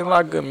people. It's been a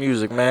lot of good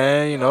music,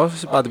 man. You know,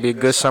 it's about to be a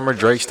good summer.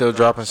 Drake still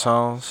dropping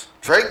songs.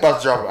 Drake about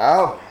to drop an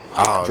album.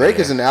 Oh, Drake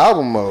is in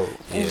album mode.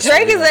 Yes,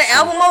 Drake is in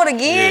album mode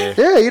again?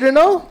 Yeah, you didn't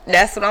know?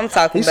 That's what I'm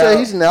talking about. He said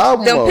he's in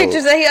album mode. Them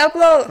pictures that he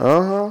upload?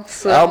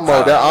 Album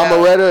mode. That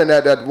Amaretta and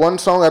that one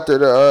song after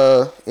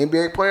the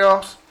NBA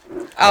playoffs.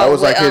 That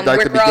was like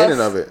the beginning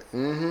of it.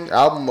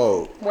 Album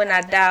mode. When I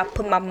die,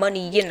 put my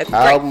money in the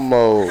grave. Album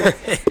mode.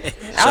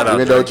 Shout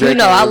out Drake. You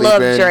know I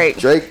love Drake.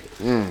 Drake.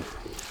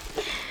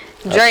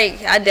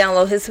 Drake, I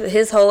download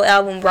his whole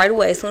album right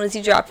away as soon as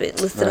he drop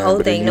it. Listen to the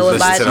whole thing. Know it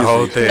by the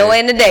whole thing. Know it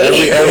in the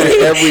day.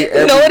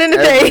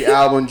 Every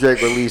album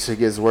Drake release, it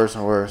gets worse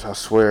and worse. I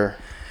swear.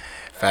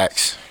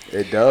 Facts.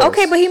 It does.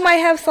 Okay, but he might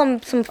have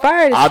some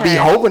fire this time. I be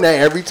hoping that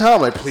every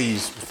time. Like,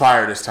 please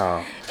fire this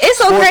time. It's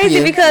so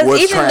crazy because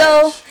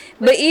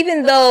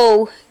even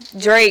though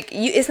Drake,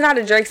 it's not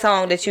a Drake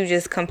song that you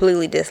just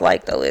completely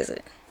dislike, though, is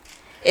it?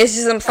 It's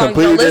just some songs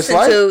you don't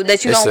listen to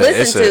that you don't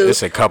listen to.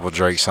 It's a couple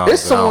Drake songs.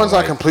 There's some ones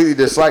I completely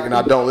dislike and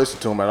I don't listen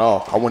to them at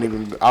all.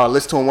 I'll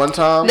listen to them one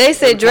time. They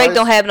said Drake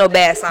don't have no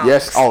bad songs.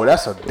 Yes. Oh,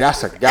 that's a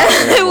goddamn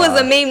It was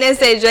a meme that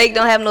said Drake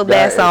don't have no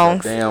bad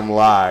songs. Damn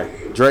lie.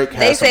 Drake has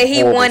They say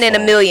he won in a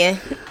million.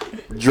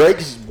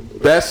 Drake's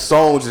best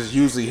songs is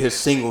usually his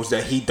singles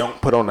that he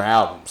don't put on the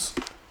albums.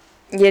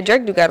 Yeah,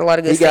 Drake do got a lot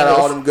of good singles. He got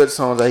all them good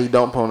songs that he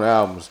don't put on the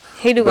albums.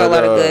 He do got a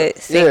lot of good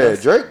singles.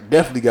 Yeah, Drake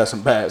definitely got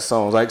some bad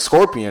songs. Like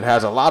Scorpion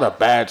has a lot of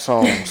bad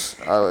songs.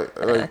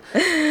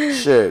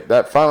 Shit,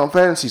 that Final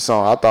Fantasy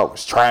song I thought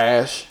was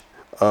trash.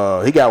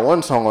 He got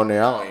one song on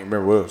there. I don't even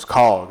remember what it was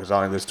called because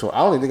I don't listen to it. I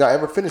don't even think I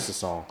ever finished the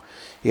song.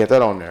 He had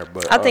that on there.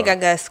 But I think I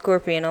got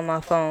Scorpion on my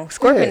phone.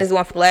 Scorpion is the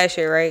one from last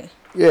year, right?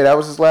 Yeah, that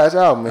was his last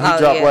album. And he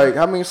dropped like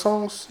how many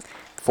songs?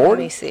 40? Let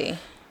me see.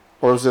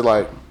 Or was it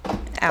like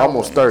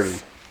almost 30?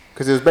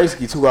 Because it was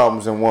basically 2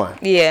 albums in one.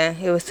 Yeah,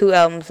 it was 2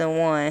 albums in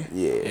one.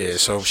 Yeah,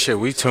 so shit,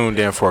 we tuned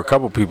in for a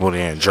couple people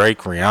then. Drake,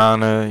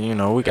 Rihanna, you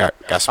know, we got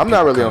some. I'm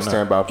not really on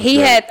standby for He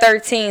Drake. had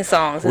 13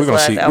 songs. We're gonna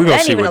see. That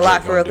ain't even a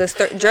lot for real. Because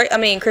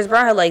Chris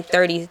Brown had like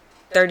 30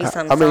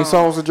 something. How many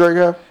songs did Drake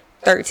have?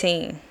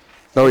 13.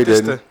 No, he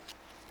didn't.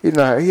 He had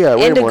way more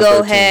than 13.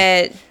 Indigo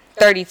had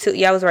 32.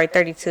 Yeah, I was right,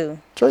 32.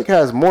 Drake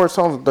has more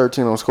songs than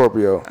 13 on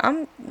Scorpio.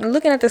 I'm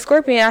looking at the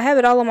Scorpion. I have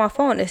it all on my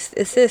phone. It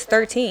says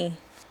 13.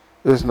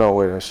 There's no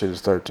way that shit is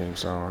 13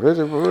 songs. Is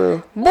it for real?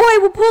 Boy,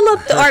 we'll pull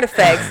up the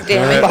artifacts,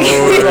 damn it.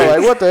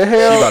 Like, what the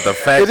hell? She about to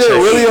fact check. Is it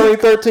really only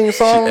 13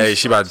 songs?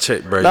 She about to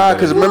check, bro. Nah,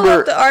 because remember. Pull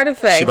up the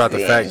artifacts. She about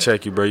to fact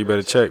check you, bro. You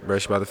better check, bro.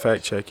 She about to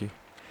fact check you.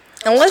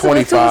 Unless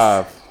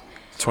 25.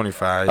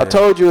 25. I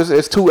told you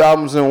it's 2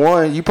 albums in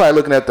one. You probably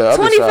looking at the other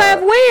 25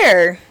 side.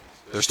 where?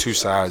 There's 2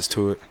 sides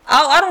to it.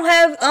 I don't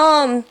have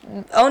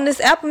on this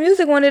Apple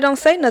Music one. It don't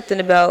say nothing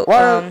about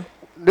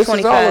This 25.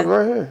 Is all of it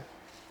right here.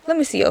 Let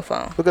me see your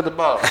phone. Look at the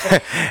bottom.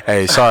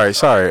 Hey, sorry,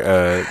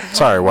 YBA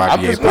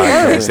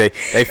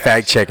podcast. They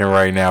fact checking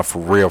right now for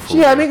real.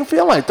 Yeah, nigga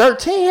feel like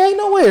 13. Ain't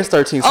no way it's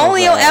 13 songs.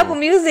 Only on Apple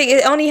Music,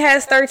 it only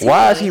has 13.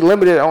 Why is he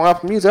limited on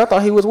Apple Music? I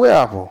thought he was with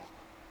Apple.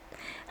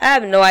 I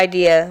have no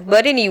idea.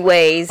 But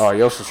anyways. Oh,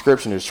 your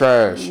subscription is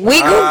trash. We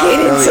gonna get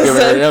into some.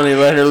 They only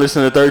let her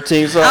listen to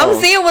 13 songs.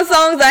 I'm seeing what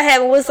songs I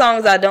have and what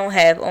songs I don't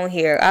have on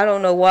here. I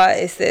don't know why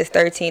it says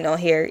 13 on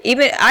here.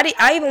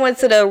 I even went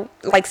to the,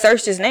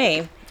 searched his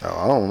name. Oh,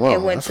 I don't know.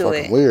 It went That's to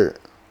fucking it. Weird.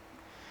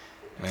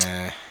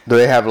 Man. Do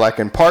they have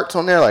in parts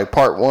on there? Like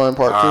part 1,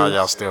 part 2?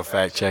 Y'all still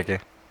fact checking.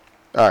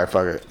 All right,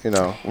 fuck it. We'll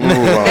move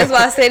on. That's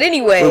why I said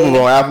anyway. We'll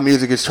move on. Apple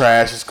Music is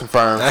trash. It's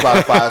confirmed.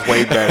 Spotify is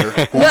way better.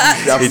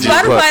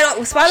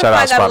 Spotify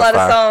got a lot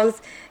of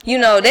songs. They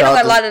don't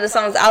got a lot of the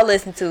songs I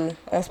listen to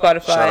on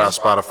Spotify. Shout out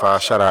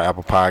Spotify. Shout out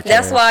Apple Podcast.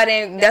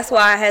 That's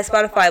why I had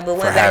Spotify, but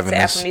went back to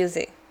Apple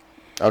Music.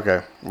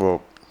 Okay.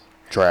 Well,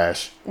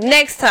 trash.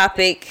 Next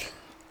topic.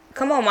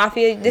 Come on,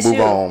 Mafia. Move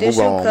on.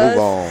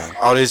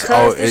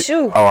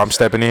 Oh, I'm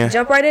stepping in.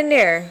 Jump right in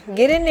there.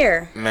 Get in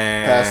there.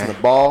 Man. Passing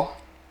the ball.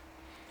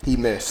 He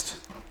missed.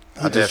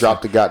 I just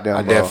dropped the goddamn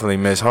ball. I definitely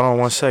missed. Hold on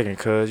one second,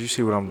 cuz. You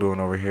see what I'm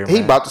doing over here, man.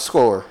 He about to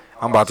score.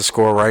 I'm about to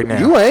score right now.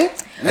 You ain't.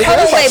 Hold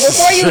on, wait.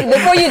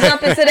 Before you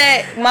jump into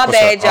that, my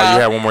bad, y'all. Oh, you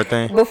had one more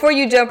thing? Before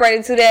you jump right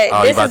into that,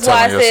 this is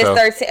why it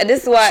says 13.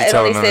 This is why it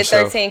only says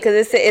 13,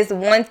 because it's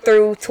 1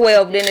 through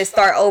 12. Then it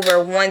start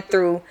over 1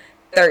 through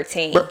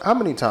 13. But how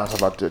many times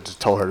have I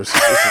just told her this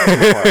is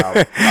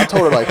I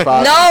told her like 5.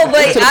 No,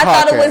 but I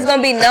thought it was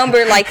gonna be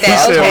numbered like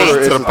that. Okay.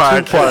 It's a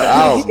 2-part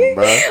album,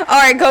 bro. All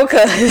right, go,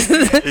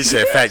 cuz. He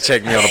said, "Fact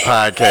check me on the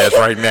podcast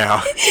right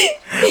now."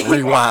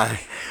 Rewind.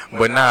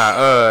 But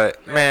nah,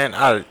 man,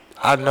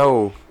 I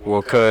know.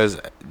 Well, cuz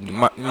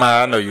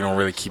I know you don't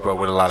really keep up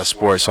with a lot of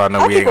sports, so I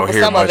know we ain't gonna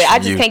hear much from you. I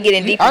just can't get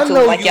in deep into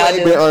it like y'all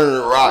do. I know you ain't been under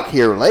the rock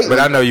here lately. But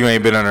I know you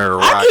ain't been under the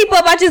rock. I keep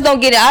up. I just don't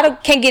get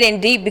it. Can't get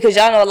in deep because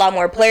y'all know a lot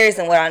more players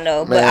than what I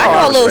know. But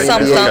I know a little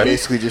something.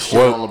 Basically just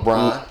shit on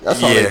LeBron.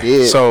 That's all they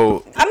did.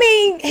 So I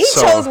mean, he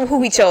chose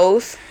who he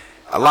chose.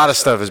 A lot of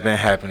stuff has been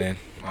happening,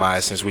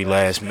 since we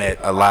last met.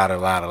 A lot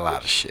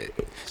of shit.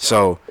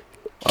 So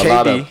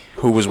KD,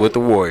 who was with the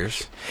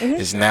Warriors,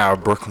 is now a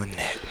Brooklyn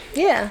Net.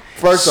 Yeah.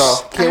 First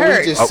off, can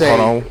we just say? Hold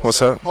on. What's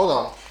up? Hold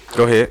on.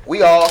 Go ahead.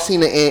 We all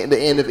seen the end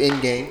of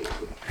Endgame.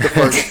 The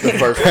first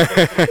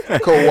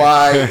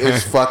Kawhi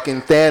is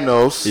fucking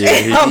Thanos.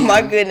 Yeah, oh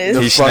my goodness.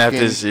 He snapped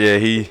his.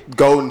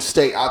 Golden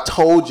State. I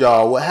told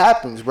y'all what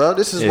happens, bro.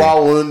 This is why I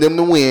wanted them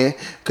to win,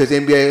 because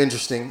NBA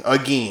interesting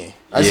again.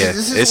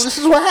 This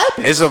is what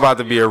happens. It's about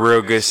to be a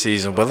real good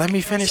season, but let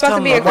me finish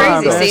telling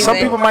you. Some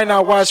people might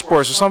not watch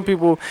sports, or some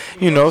people,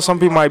 some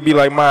people might be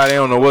like, they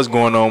don't know what's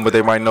going on, but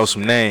they might know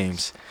some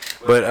names.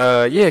 But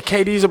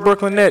KD's a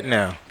Brooklyn Net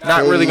now.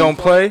 Not really gonna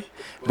play,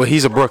 but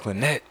he's a Brooklyn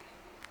Net.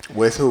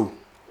 With who?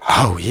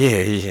 Oh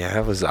yeah.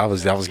 I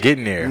was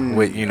getting there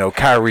with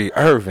Kyrie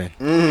Irving,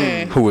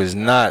 who is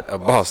not a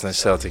Boston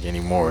Celtic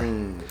anymore.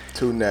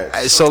 2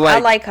 Nets. So I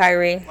like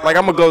Kyrie. I'm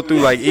gonna go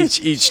through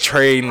each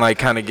trade and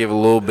kind of give a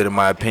little bit of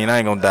my opinion. I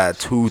ain't gonna dive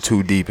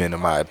too deep into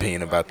my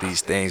opinion about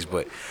these things,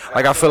 but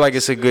I feel like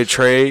it's a good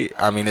trade.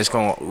 I mean, it's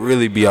gonna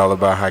really be all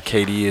about how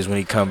KD is when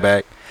he come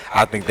back.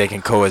 I think they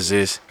can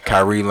coexist.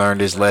 Kyrie learned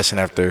his lesson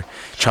after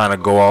trying to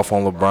go off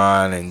on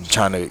LeBron and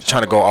trying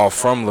to go off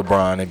from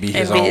LeBron and be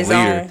his own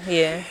leader.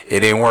 Yeah.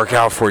 It didn't work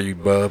out for you,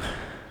 bub.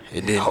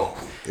 It didn't. No,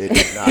 it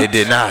did not. It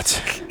did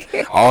not.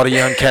 All the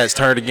young cats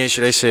turned against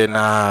you. They said,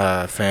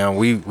 "Nah, fam,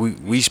 we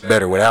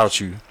better without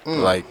you."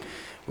 Did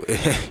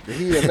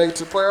he make it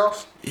to the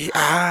playoffs?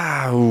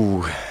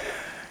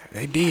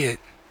 They did.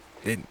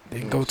 It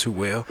didn't go too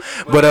well,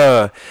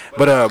 but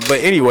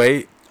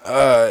anyway.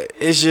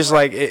 It's just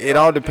it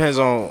all depends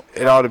on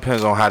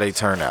how they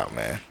turn out,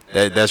 man.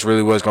 That's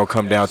really what it's gonna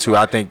come down to.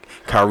 I think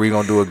Kyrie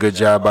gonna do a good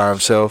job by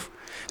himself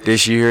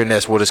this year, and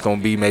that's what it's gonna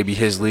be. Maybe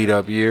his lead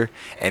up year,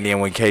 and then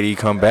when KD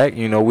come back,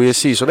 we'll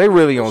see. So they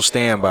really gonna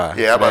stand by.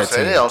 Yeah, I'm about to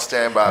say they don't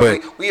stand by.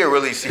 But we ain't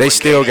really see. They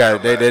still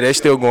got they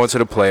still going to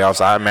the playoffs.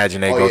 I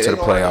imagine they go to the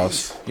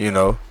playoffs.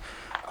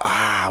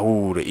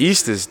 The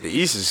East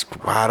is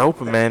wide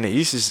open, man. The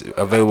East is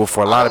available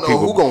for a lot of people.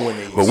 Who gonna win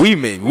the East? But we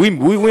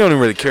don't even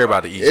really care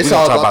about the East. It's we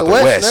all talk about the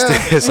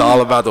West. It's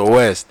all about the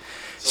West.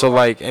 So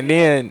and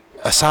then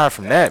aside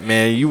from that,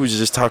 man, you was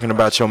just talking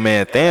about your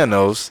man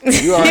Thanos.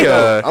 You already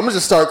know. I'm gonna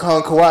just start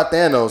calling Kawhi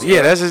Thanos.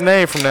 Yeah, that's his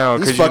name from now on.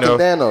 Because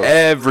Thanos.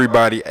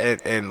 Everybody,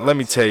 and let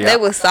me tell you, they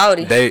was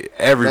Saudi.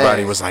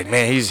 Everybody was like,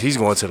 man, he's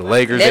going to the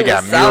Lakers. They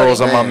got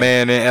murals on my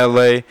man in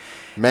L.A.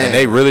 Man. And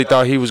they really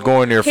thought he was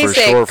going there for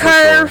sure.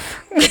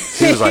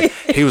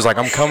 He was like,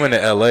 I'm coming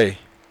to L.A.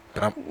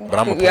 But I'm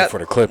gonna play for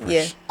the Clippers.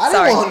 Yeah. I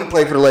didn't want him to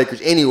play for the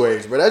Lakers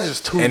anyways, bro. That's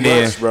just too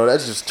much, bro.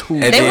 That's just too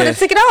much. They would have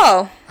took it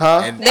all.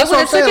 Huh? They would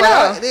have took it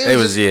all. It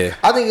was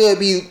I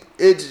think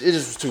it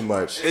just was too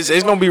much.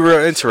 It's gonna be real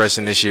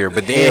interesting this year.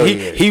 But then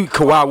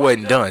Kawhi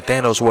wasn't done.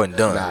 Thanos wasn't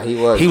done. Nah, he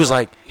wasn't. He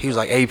was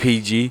like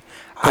APG.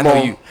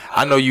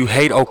 I know you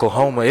hate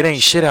Oklahoma. It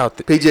ain't shit out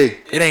there. PG.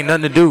 It ain't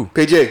nothing to do.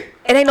 PG.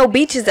 It ain't no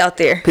beaches out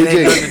there. PG. It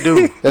ain't nothing to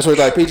do. That's what it's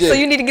like, PG. So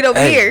you need to get over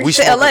here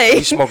to LA.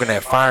 We smoking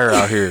that fire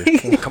out here.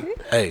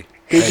 Hey.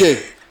 PG.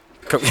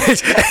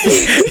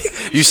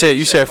 You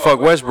said fuck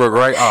Westbrook,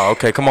 right? Oh,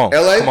 okay, come on.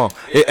 LA? Come on.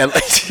 Yeah, LA.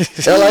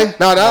 LA?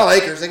 No, not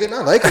Lakers, nigga.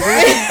 Not Lakers.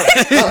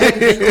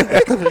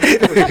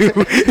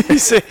 He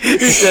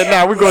said,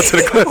 nah, we going to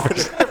the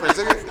Clippers.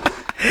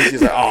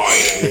 He's like, oh,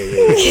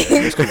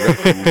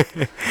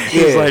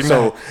 yeah. Like,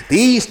 so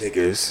these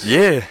niggas.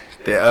 Yeah.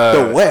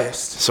 The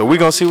West. So we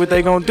gonna see what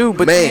they gonna do.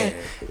 But man.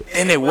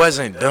 And it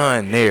wasn't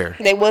done there.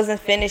 They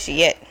wasn't finished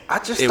yet.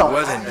 It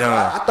wasn't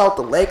done. I thought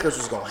the Lakers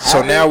was gonna happen.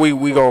 So now we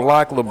gonna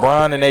lock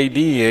LeBron and AD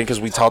in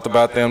because we talked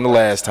about them the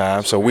last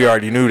time. So we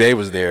already knew they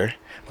was there.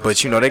 But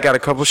they got a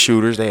couple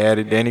shooters. They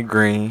added Danny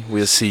Green.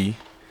 We'll see.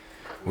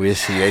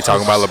 They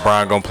talking about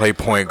LeBron gonna play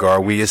point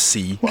guard. We'll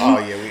see. Oh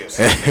yeah, we'll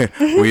see.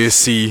 We'll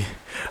see.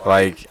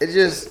 Like it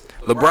just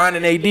LeBron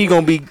and AD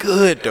gonna be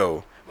good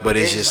though. But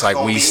it's just like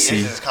we see.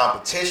 It's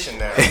competition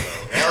now.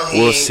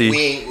 We'll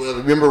see.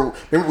 Remember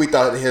we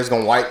thought he was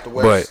gonna wipe the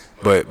West.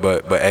 But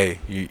hey,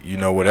 you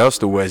know what else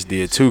the West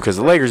did too? Because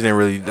the Lakers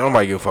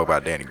nobody give a fuck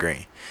about Danny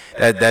Green.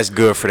 That's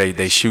good for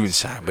they shooting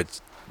side. But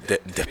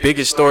the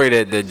biggest story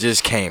that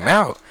just came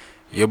out,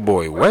 your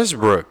boy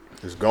Westbrook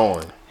is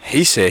going.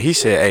 He said,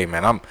 hey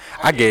man,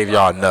 I gave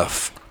y'all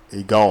enough.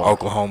 He going.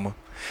 Oklahoma,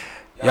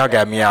 y'all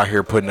got me out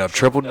here putting up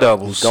triple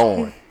doubles.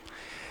 Going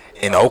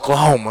in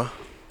Oklahoma.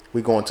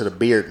 We going to the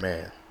Beard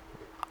Man.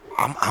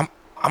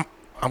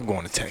 I'm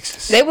going to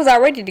Texas. They was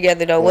already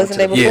together though, wasn't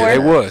they? Before? Yeah, they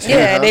was.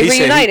 Yeah, they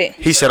reunited.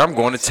 He said, I'm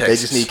going to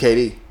Texas. They just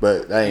need KD,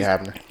 but that ain't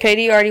happening.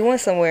 KD already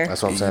went somewhere.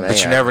 That's what I'm saying.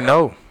 But you never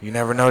know. You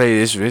never know.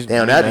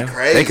 Damn, that'd be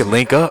crazy. They could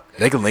link up.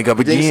 They could link up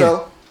you again. Think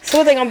so? So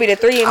what, they gonna be the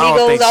three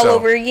amigos all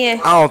over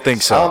again? I don't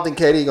think so. I don't think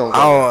KD gonna go.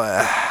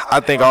 I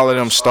think all of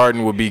them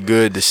starting would be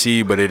good to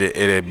see, but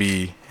it'd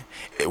be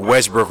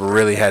Westbrook would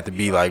really have to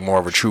be like more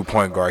of a true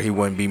point guard. He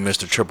wouldn't be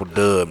Mr. Triple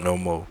Dub no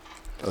more.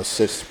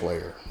 Assist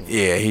player.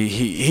 Yeah,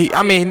 he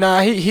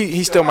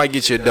still might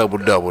get you a double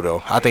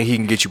though. I think he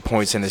can get you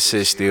points and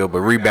assists still, but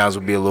rebounds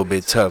will be a little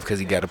bit tough because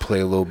he got to play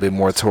a little bit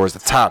more towards the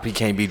top. He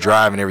can't be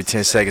driving every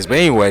 10 seconds. But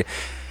anyway,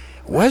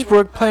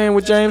 Westbrook playing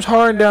with James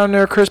Harden down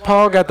there. Chris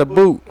Paul got the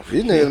boot.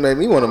 These niggas made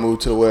me want to move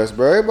to the West,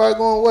 bro. Everybody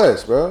going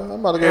West, bro. I'm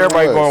about to go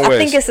Everybody going West. I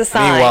think it's a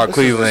sign. Meanwhile,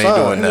 Cleveland ain't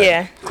doing nothing.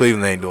 Yeah.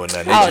 Cleveland ain't doing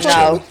nothing. They just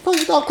chilling. no. What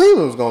you thought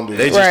Cleveland was gonna do?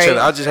 They just chilling.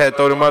 I just had to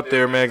throw them up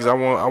there, man, because I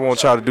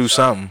want y'all to do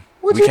something.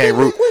 We can't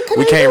root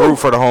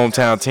for the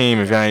hometown team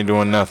if y'all ain't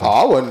doing nothing. Oh,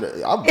 I wasn't. Look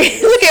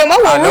at him. I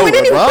wasn't rooting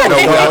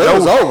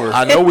anyway.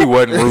 I know we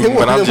wasn't rooting,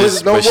 but I'm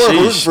just. No but more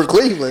rooting for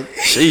Cleveland.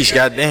 Sheesh,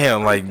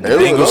 goddamn, like the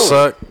Bengals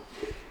suck,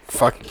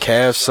 fucking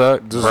Cavs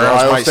suck.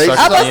 Browns might suck.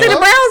 I was saying the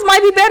Browns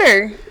might be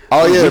better.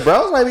 Oh yeah, the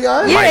Browns might be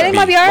alright. Yeah, they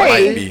might be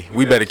alright.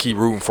 We better keep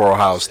rooting for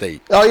Ohio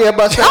State. Oh yeah,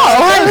 but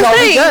Ohio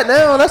State.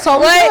 That's all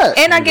we got.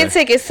 And I get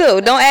tickets too.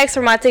 Don't ask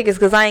for my tickets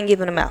because I ain't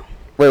giving them out.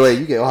 Wait,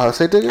 you get Ohio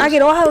State tickets? I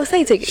get Ohio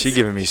State tickets. She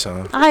giving me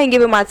some. I ain't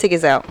giving my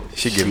tickets out.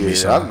 She giving me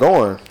some. I'm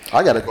going.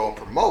 I gotta go and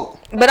promote.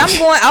 But I'm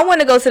going. I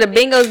want to go to the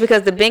Bengals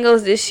because the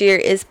Bengals this year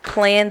is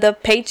playing the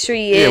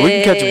Patriots. Yeah, we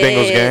can catch a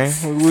Bengals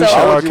game. We should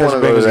all catch a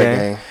Bengals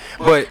game.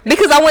 But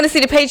because I want to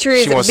see the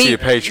Patriots. She want to see the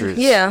Patriots.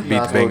 Yeah, beat the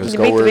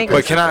Bengals.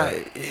 But can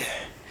I?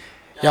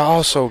 Y'all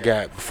also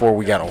got before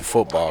we got on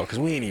football because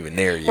we ain't even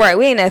there yet. Right,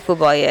 we ain't at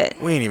football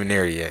yet. We ain't even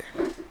there yet.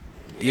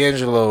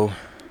 D'Angelo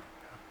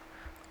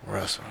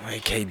Russell,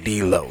 a.k.a.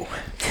 D-Lo.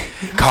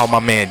 Call my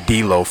man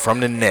D-Lo from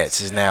the Nets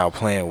is now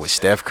playing with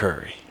Steph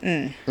Curry.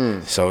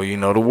 So,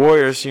 the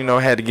Warriors,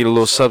 had to get a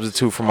little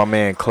substitute for my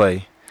man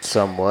Clay.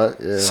 Somewhat,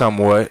 yeah.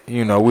 Somewhat.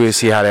 We'll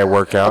see how that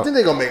work out. I think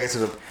they're going to make it to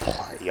the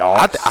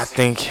playoffs. I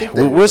think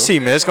we'll see,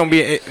 man. It's going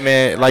to be,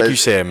 man, like you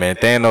said, man.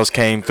 Thanos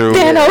came through.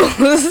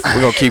 Thanos.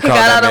 We're going to keep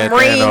calling that man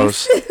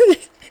Thanos.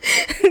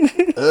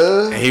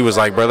 And he was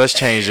like, bro, let's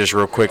change this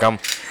real quick. I'm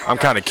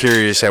kind of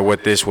curious at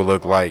what this will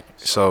look like.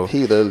 So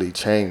he literally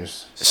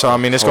changed. So I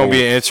mean, it's gonna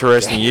be an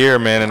interesting year,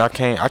 man, and I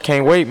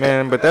can't wait,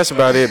 man. But that's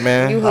about it,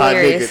 man. You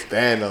hilarious.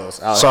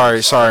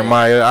 Sorry,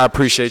 Maya. I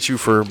appreciate you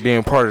for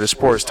being part of the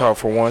sports talk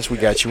for once. We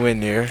got you in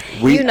there.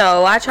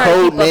 I try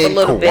to keep up a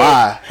little bit.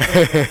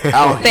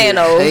 Out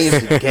Thanos. Here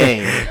changing the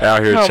game.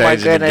 Out here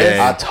changing the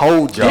game. I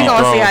told y'all. We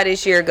gonna see how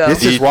this year goes.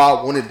 This is why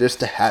I wanted this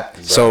to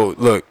happen. Bro. So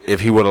look,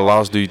 if he would have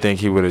lost, do you think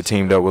he would have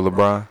teamed up with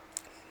LeBron?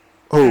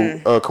 Who?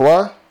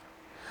 Kawhi?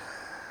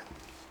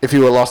 If he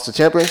would have lost the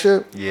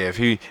championship? Yeah,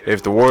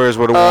 if the Warriors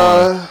would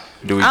have won,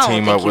 do we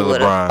team up with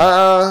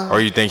LeBron? Or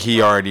you think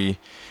y'all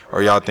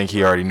think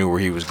he already knew where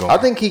he was going? I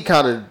think he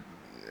kind of.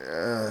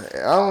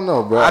 I don't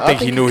know, bro. I think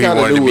he knew he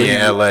wanted to be in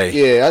LA.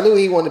 Yeah, I knew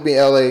he wanted to be in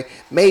LA.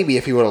 Maybe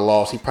if he would have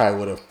lost, he probably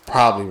would have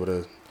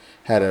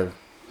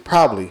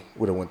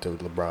went to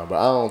LeBron. But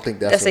I don't think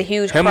that's a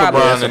huge problem.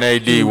 LeBron and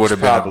AD would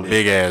have been a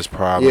big ass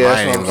problem.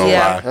 I ain't even gonna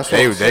lie.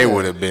 They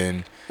would have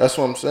been. That's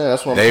what I'm saying.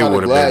 That's what I'm they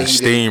would have been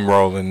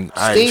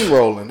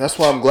steamrolling. That's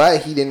why I'm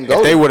glad he didn't go.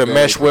 If they would have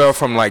meshed well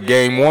from like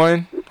game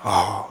one,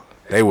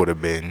 they would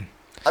have been.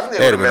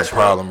 They'd have been a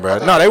problem, bro.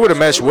 No, they would have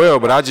meshed well,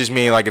 but I just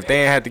mean like if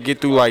they ain't had to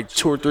get through like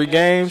 2 or 3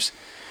 games,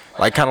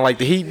 like kind of like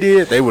the Heat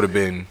did, they'd have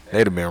been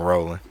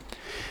rolling.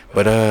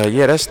 But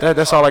yeah,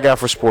 that's all I got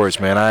for sports,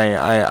 man.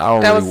 I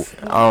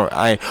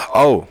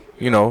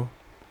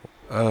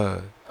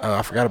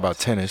forgot about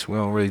tennis. We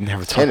don't really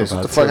never talk about tennis.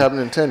 What the fuck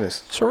happened in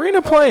tennis?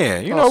 Serena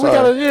playing. We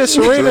gotta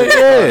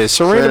Serena.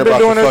 Serena been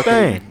doing her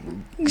thing.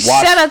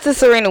 Shout out to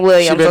Serena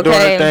Williams. She been doing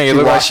her thing. It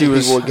looked like she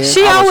was.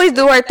 She always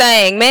do her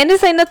thing, man.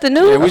 This ain't nothing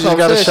new. Yeah, we just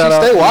gotta shout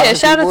out. Yeah,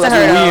 shout out to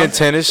her. We in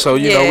tennis, so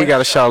you know we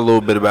gotta shout a little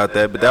bit about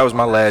that. But that was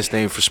my last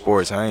thing for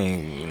sports. I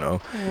ain't,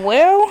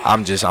 Well,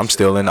 I'm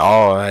still in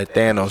awe at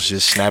Thanos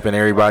just snapping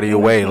everybody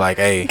away. Like,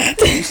 hey,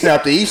 he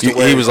snapped the East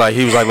away. He was like,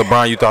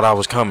 LeBron, you thought I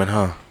was coming,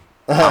 huh?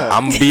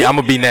 I'm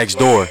gonna be next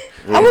door.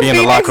 I'm gonna be in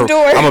the locker. I'm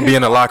gonna be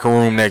in the locker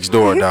room next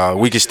door, dog.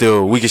 We can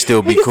still be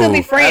cool. Still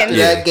be friends.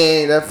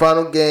 After that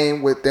final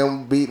game with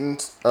them beating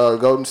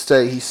Golden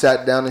State, he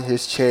sat down in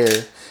his chair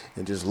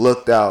and just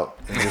looked out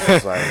and just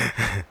was like,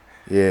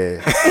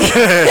 "Yeah,"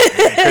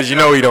 because he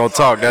don't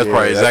talk. That's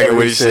probably exactly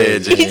what he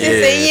said. He just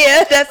said,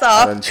 "Yeah, that's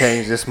all." And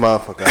change this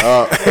motherfucker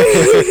up.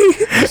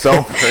 It's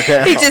over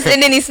now.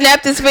 And then he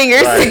snapped his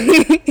fingers.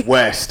 Right.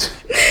 West.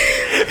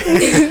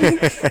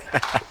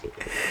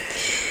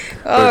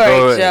 All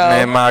right,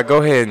 y'all. Man,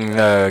 go ahead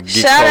and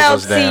shout out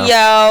to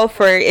y'all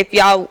for if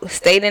y'all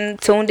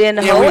tuned in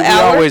the whole hour. We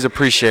always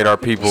appreciate our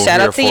people.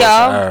 Shout out to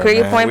y'all.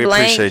 Period, point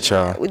blank. We appreciate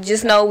y'all.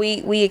 Just know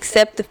we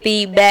accept the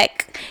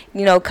feedback.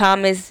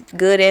 Comments,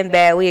 good and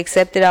bad. We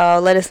accept it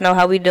all. Let us know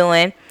how we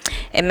doing.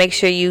 And make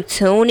sure you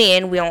tune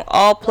in. We on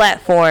all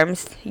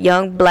platforms,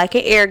 Young Black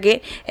and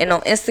Arrogant, and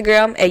on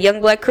Instagram at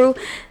Young Black Crew.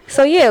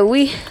 So yeah,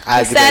 we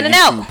signing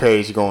out. YouTube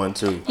page going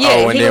too.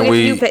 Yeah, and then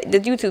the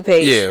YouTube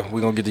page. Yeah,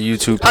 we gonna get the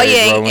YouTube page. Oh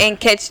yeah, and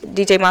catch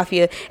DJ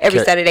Mafia every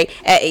Saturday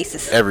at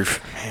Aces.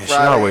 She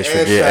always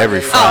forget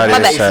every Friday. Oh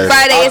my bad,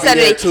 Friday and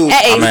Saturday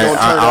at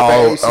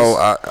Aces.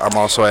 I'm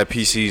also at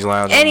PC's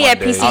Lounge. And he at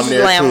PC's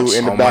Lounge too,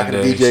 in the back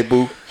of the DJ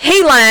booth.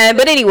 He lying,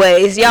 but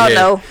anyways, y'all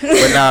know.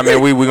 But nah,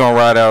 man, we gonna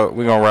ride out.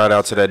 We gonna ride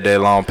out to that day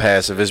long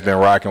pass if it's been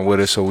rocking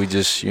with us. So we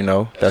just,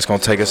 that's gonna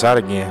take us out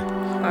again.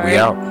 All we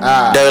out.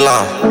 Day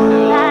long.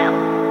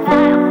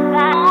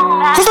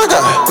 Who's that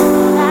guy?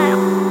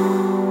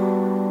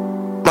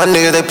 My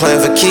niggas, they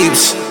playing for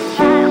keeps.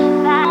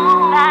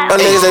 My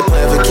niggas, they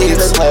playing for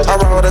keeps. I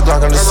roll with a Glock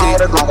on the seat.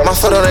 My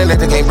foot on their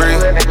neck, they can't breathe.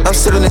 I'm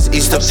sipping this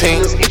Easter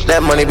pink. That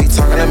money be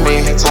talking to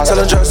me.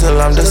 Selling drugs till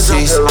I'm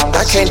deceased.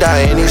 I can't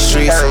die in these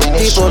streets.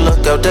 People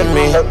look up to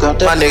me.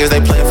 My niggas,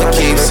 they playing for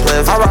keeps.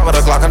 I roll with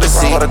a Glock on the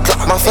seat.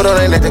 My foot on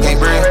their neck, they can't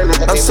breathe.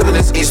 I'm sipping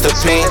this Easter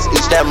pink.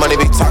 That money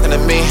be talking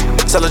to me.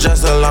 Selling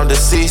drugs till I'm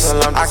deceased.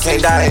 I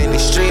can't die in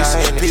these streets.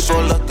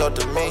 People look up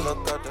to me.